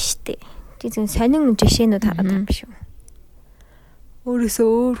тийм биш штэ. Чи зөв сонин жишээнүүд хараад байгаа юм биш үү? Өөрөөсөө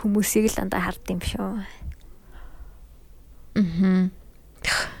өөр хүмүүсийг л дандаа хард юм шүү.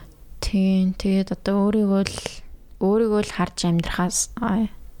 Тэгээд одоо өөрийгөө л харж амьдрахаас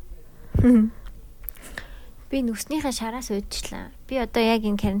би нүснийхээ шараас уучлаа. Би одоо яг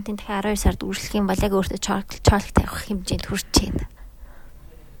энэ карантин дахиад 12 сард үргэлжлэх юм бол яг өөртөө чоолк тавих хэмжээнд хүрч байна.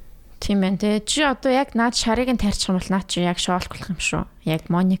 Тийм ээ. Тэгээ чи одоо яг наад шарыг нь тарьчих юм бол наад чи яг шоолклох юм шүү. Яг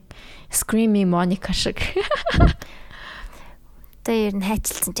Screaming Monica шиг. Одоо ер нь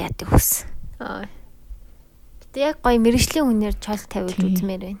хайчилсан ч яадаг хүс. Гэтэ яг гоё мэрэгжлийн хүнээр чоолк тавиулж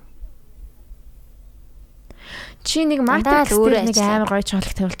үзмээр байна. Чи нэг Matrix дээр нэг амар гоё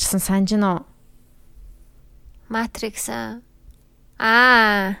чоолк тавиулчихсан санаж гинөө. Matrix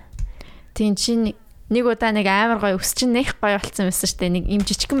Тийм чи нэг удаа нэг амар гоё өс чинь нэх гоё болцсон байсан штэ. Нэг им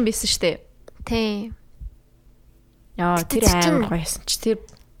жижигхэн байсан штэ. Тийм. Яа тэр амар гоё байсан чи тэр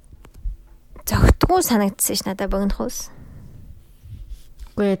зөгтгөө санагдсан ш надад богинохоос.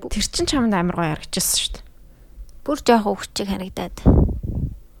 Үгүй тэр чин чамд амар гоё харагдчихсан штэ. Бүр жоохон хүчиг харагдаад.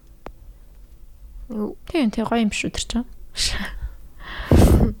 Тийм гоё юм шүү тэр чинь.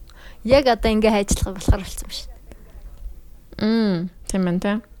 Яг одоо ингээ хайжлах болохоор болсон биш. Тийм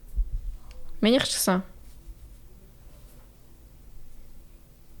ээ. Минийх ч гэсэн.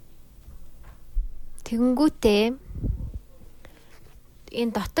 Тэгэнгүүтээ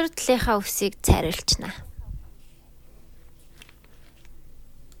энэ дотор талынхаа үсийг цайруулчихна.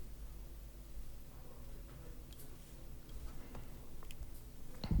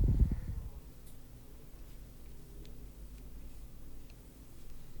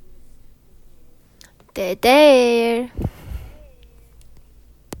 There.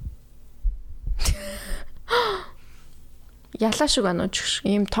 Ялаа шиг байна уу ч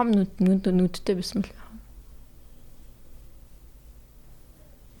ийм том нүдтэй байсан мэл.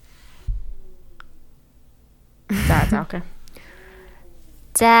 За окей.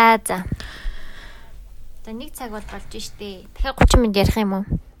 За. За нэг цаг бол болж штэ. Тэгэхээр 30 минут ярих юм уу?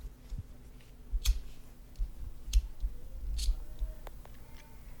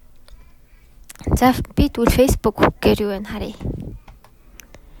 За би тэгвэл Facebook гэр юу вэ харъя.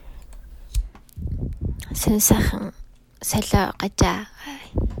 Сэнсахан солио гажаа.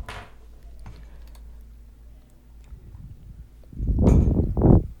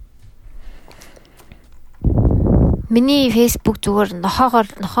 Миний Facebook зүгээр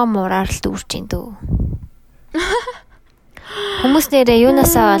нохоо муураар л дүүрч ин дөө. Хүмүүс нэрээ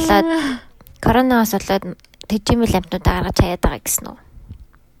юунасаа болоод коронавирус болоод тэжимэл амтнуудаа гаргаж хаяад байгаа гэсэн үү?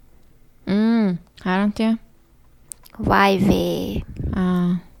 Харин тийм. Why вэ?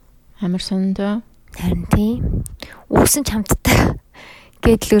 Амар сондоо. Харин тийм. Үгсэн чамдтай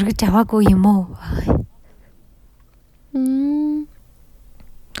гэдэл өргөж аваагүй юм уу?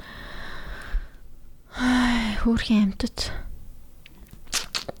 Хөөрхөн амтд.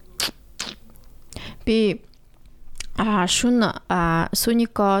 Би шүн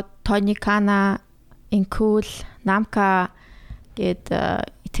Сунико, Тоникана, Инкул, Намка гэд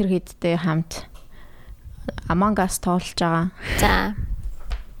тэр хэдтэй хамт Among Us тоглож байгаа. За.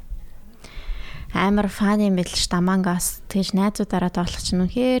 Амар фан юм бэл ш Among Us тэгж найзуудаараа тоглох чинь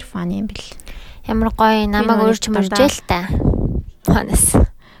үнэхээр фан юм бэл. Ямар гоё намайг өөрч мөржээл та. Ханас.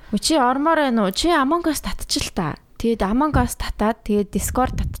 Чи ормоор байна уу? Чи Among Us татчих л та. Тэгээд Among Us татаад тэгээд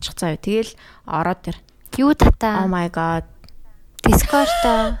Discord татчих заяа. Тэгэл ороод ир. Юу татаа? Oh my god. Discord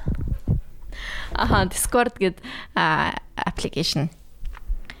та. Discord гэд application.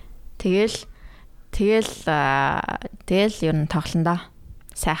 Тэгэл ер нь тоглондоо.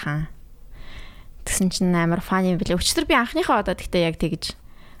 Сайхан. Тэгсэн чинь амар фан юм билээ. Өчтөр би анхныхаа удаад гэхдээ яг тэгж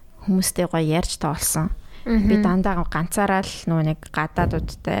хүмүүстэй гоё ярьж тоглосон. Би дандаа ганцаараа л нөгөө нэг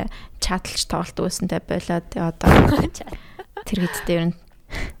гадаадуудтай чатлж тоглолт үүсэнтэй болоод одоо тэр хэдтэй ер нь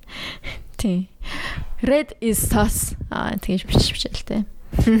тийм red is sauce тэгж бичээлтэй.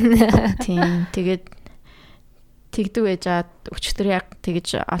 Тийм тэгээд тэгдэг байжаад өчтөр яг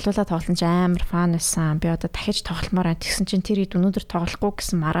тэгж олуулаа тоглосон ч амар фан байсан. Би одоо дахиж тогломоор байна. Тэгсэн чинь тэр хэд өнөөдөр тоглохгүй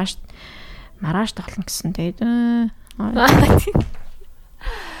гэсэн маргааш тоглоно гэсэн. Тэгээд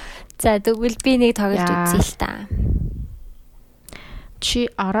за тэгвэл би нэг тоглож үзье л та.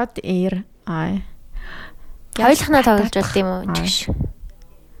 Чи ороод ир Хоёулахнаа тоглож болд юм уу? Чиш.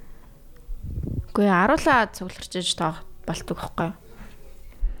 Үгүй аруулаа цугларч иж болтог байхгүй.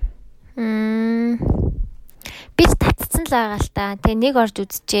 Би татцсан л байгаа л та. Тэгээ нэг орж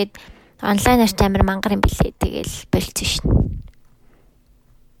үзчихэд онлайнаар ч амар мангар юм билээ. Тэгээл болцсон шин.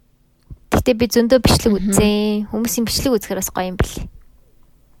 Гэтэ би зөндөө бичлэг үзсэн. Хүмүүсийн бичлэг үзэхээр бас гоё юм билээ.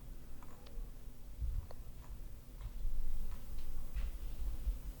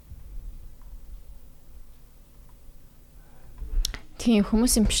 Тийм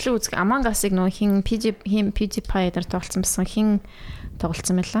хүмүүсийн бичлэг үзэх Among Us-ыг нөгөө хин PewDiePie дээр тоглолцсон байсан. Хин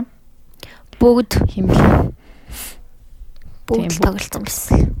тоглолцсон байлаа. Бүгд химлээ. Бүгд тоглолцсон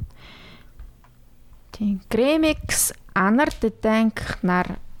байсан. Тийм Gramix Anar Dank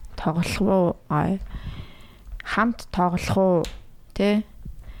нар тоглох уу? Хамт тоглох уу? Тэ?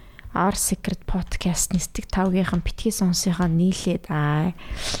 Our Secret Podcast нэстэг 5-гийн битгий сонсынхаа нийлээд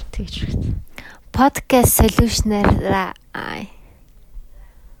тэгж байна. Podcast solution-аараа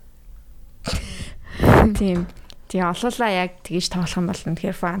тийм олоолаа яг тэгж тоглох юм бол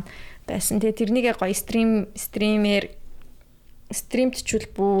үнэхээр фан байсан. Тэгээ тэрнийгээ гоё стримтчүүл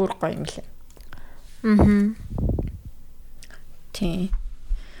бүр гоё юм лээ. Тийм.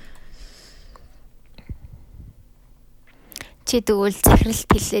 Чи тэгвэл захиралт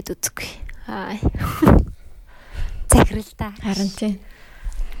хэлээд үзгүй. Захирал та. Харин тийм.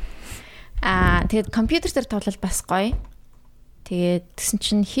 Тэгээд компьютер дээр тоглол бас гоё. Тэгээд тэгсэн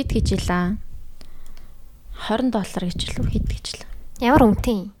чинь хит гэж илаа. $20 гэж лүү хит гэж л. Ямар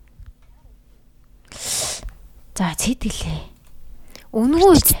үнэтэй? За зэт илээ.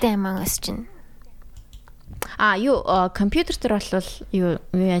 Үнгүй үстэй Among Us чинь. Юу компьютер дээр бол юу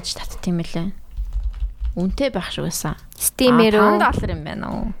яаж татт юм бэлээ. Үнэтэй байх шиг байсан. Steam-ээр $5 юм байна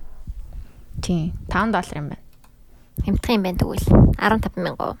уу? Тийм, $5 юм байна. Хэмтэх юм байна тэгвэл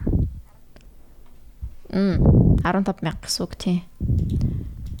 15,000. 15,000 гэсэн үг тийм.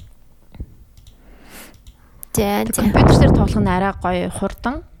 За компьютер дээр тоглох нь арай гоё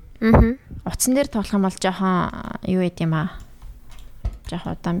хурдан. Утсан дээр тоглох юм бол жоохон юу гэдэм юм аа.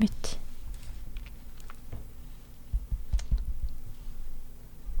 Жоохон удаан бит.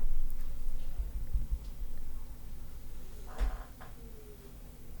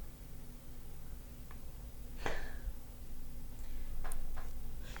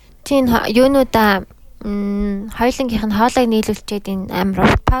 Тийм юунуудаа хоёулангийнх нь хоолойг нийлүүлчихэд энэ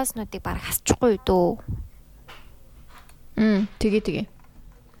амар паузнуудыг баг хасчихгүй дөө. Тэгээ.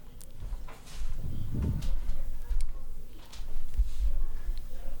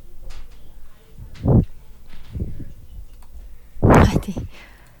 Хати.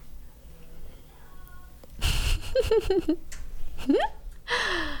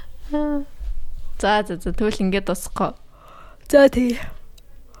 За тэгвэл ингээд дуусахгүй. За тий.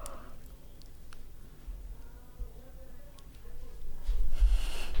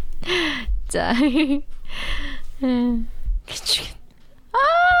 За. Кичгэн.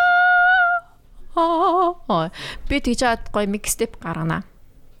 Би тийж гоё микстеп гаргана.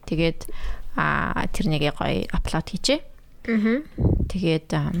 Тэгээд тэрнийг гоё апплод хийчээ. Тэгээд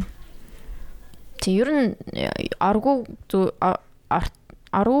тэг ер нь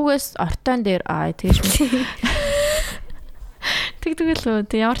аргуугаас ортон дээр тэгэж тэгвэл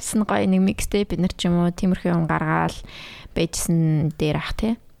тэг ямар ч сан гоё нэг микстейп нэр ч юм уу тиймэрхүү юм гаргаал байжсэн дээр ах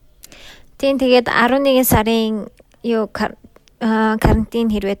тий. Тийм тэгээд 11 сарын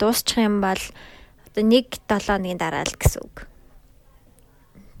карантин хэрвээ дуусчих юм бол одоо 1-7-ны дараа л гэсэн үг.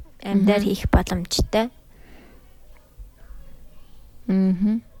 Амьдаар хийх боломжтой.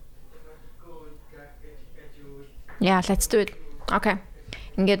 Yeah, let's do it. Okay.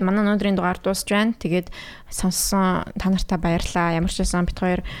 Ингээд манай өнөөдрийн дугаар дуусж байна. Тэгээд сонссон та нартай баярлалаа. Ямар ч байсан бит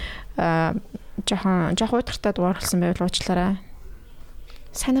хоёр жоохон уйтгартай дугаар болсон байвал уучлаарай.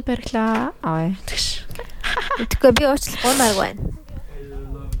 Сайн баярлалаа. Тэгш. Тэгэхгүй би уучлах гомаар байна.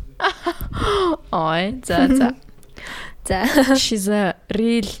 За. She's a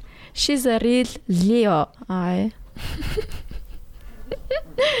real Leo.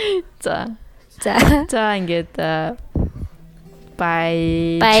 За ингээд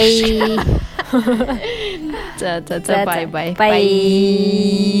bye. За bye.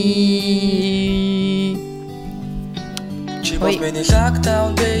 Чи бол миний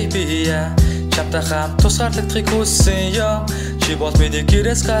lockdown baby чамтай хамт тусгаарлагдахыг хүссэн юм. Чи бол миний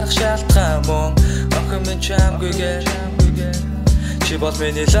гэрээс гарах шалтгаан мөн. Охин минь чамгүйгээр. Чи бол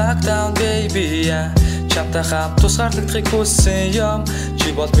миний lockdown baby чамтай хамт тусгаарлагдахыг хүссэн юм.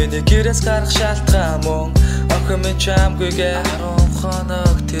 Чи бол миний гэрээс гарах шалтгаан мөн. Охин минь чамгүйгээр. 10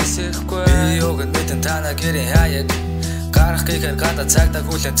 хоног тэсэхгүй. Би юуг мэдэн тана гэрийн хаяг. Гарах гэхээр гадаа цагдаа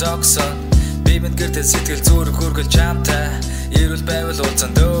хүлэн зогсон. Би минь гэртээ сэтгэл зүрх хүргэл чамтай. Ирүүл байвал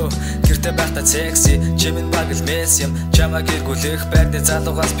уулзсан дөө. Гэртээ байхдаа секси, чимэн баг л месс юм. Чамаа гэргүүлэх байрны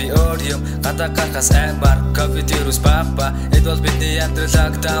залуугаас би өөр юм. Гадаа гарахаас аймар, ковид вирус баба. Эд бол бидний амьдрал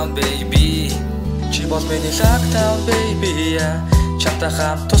lockdown baby. Чи бол миний lockdown baby чамтай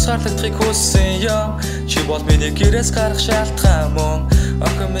хамт тусгаарлагдахыг хүссэн юм. Чи бол миний гэрээс гарах шалтгаан мөн.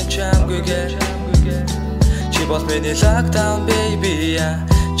 Охин минь чамгүйгээр. Чи бол миний lockdown baby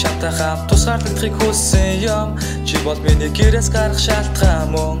чамтай хамт тусгаарлагдахыг хүссэн юм. Чи бол миний гэрээс гарах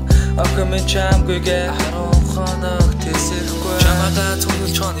шалтгаан мөн. Охин минь чамгүйгээр. 10 хоног тэсэхгүй. Чамаага зүгэл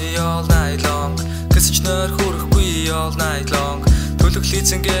чоны all night long. Гэсч нөр хүрэхгүй all night long. Төлөг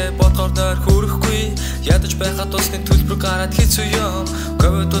лицэнгээ бодгоор нөр хүрэхгүй. Ядаж байхад тусны төлбөр гараад хийцүү юм.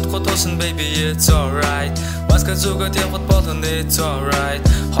 Ковид утгуудсан baby it's alright. Маска зүгээд явахд болно it's alright.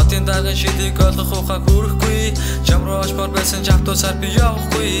 Хотын даргын шидийг олгох ухаан хүрэхгүй. Чам руу очмоор байсан жавтуусаар би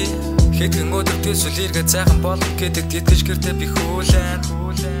явахгүй. Хэдхэн өдөр төсөл иргэ цайхан болно гэдэг итгэж гэртээ би хүлэн.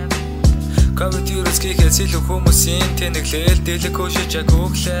 Ковид вирус гэхээс илүү хүмүүсийн тэнэглэл дэлэг хөшиж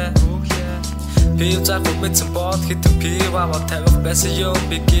агуулээ. Би заагүй мэдсэн бол хитэн пив аваад тавих байсан юм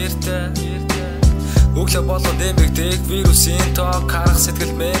би гэртээ. Өглөө болон нэмэгдэг вирусын тоо харах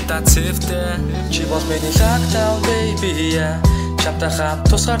сэтгэл минь дацэвтэй. Чи бол миний lockdown baby чамтай хамт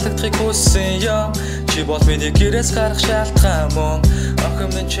тусгаарлагдахыг хүссэн юм. Чи бол миний гэрээс гарах шалтгаан мөн. Охин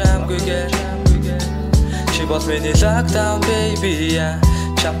минь чамгүйгээр. Чи бол миний lockdown baby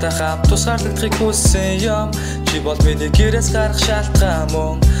чамтай хамт тусгаарлагдахыг хүссэн юм. Чи бол миний гэрээс гарах шалтгаан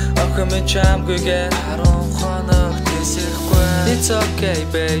мөн. Охин минь чамгүйгээр. 10 хоног тэсэхгүй. It's okay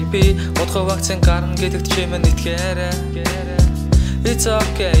baby. Удахгүй вакцин гарна гэдэгт чи минь итгээрэй. It's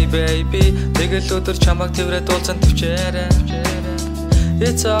okay baby. Тэгэл өдөр чамайг тэрвэрэд уулзсан төвчээрэй.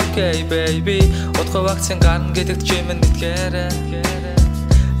 It's okay baby. Удахгүй вакцин гарна гэдэгт чи минь итгээрэй.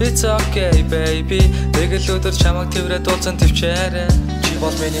 It's okay baby. Тэгэл өдөр чамайг тэрвэрэд уулзсан төвчээрэй. Чи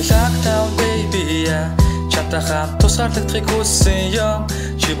бол миний lockdown baby чамтай хамт тусгаарлагдахыг хүссэн юм.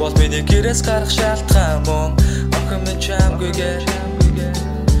 Чи бол миний гэрээс гарах шалтгаан мөн. Охин минь чамгүйгээр.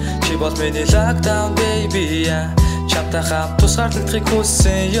 Чи бол миний lockdown baby чамтай хамт тусгаарлагдахыг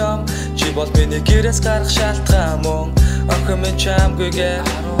хүссэн юм. Чи бол миний гэрээс гарах шалтгаан мөн. Охин минь чамгүйгээр.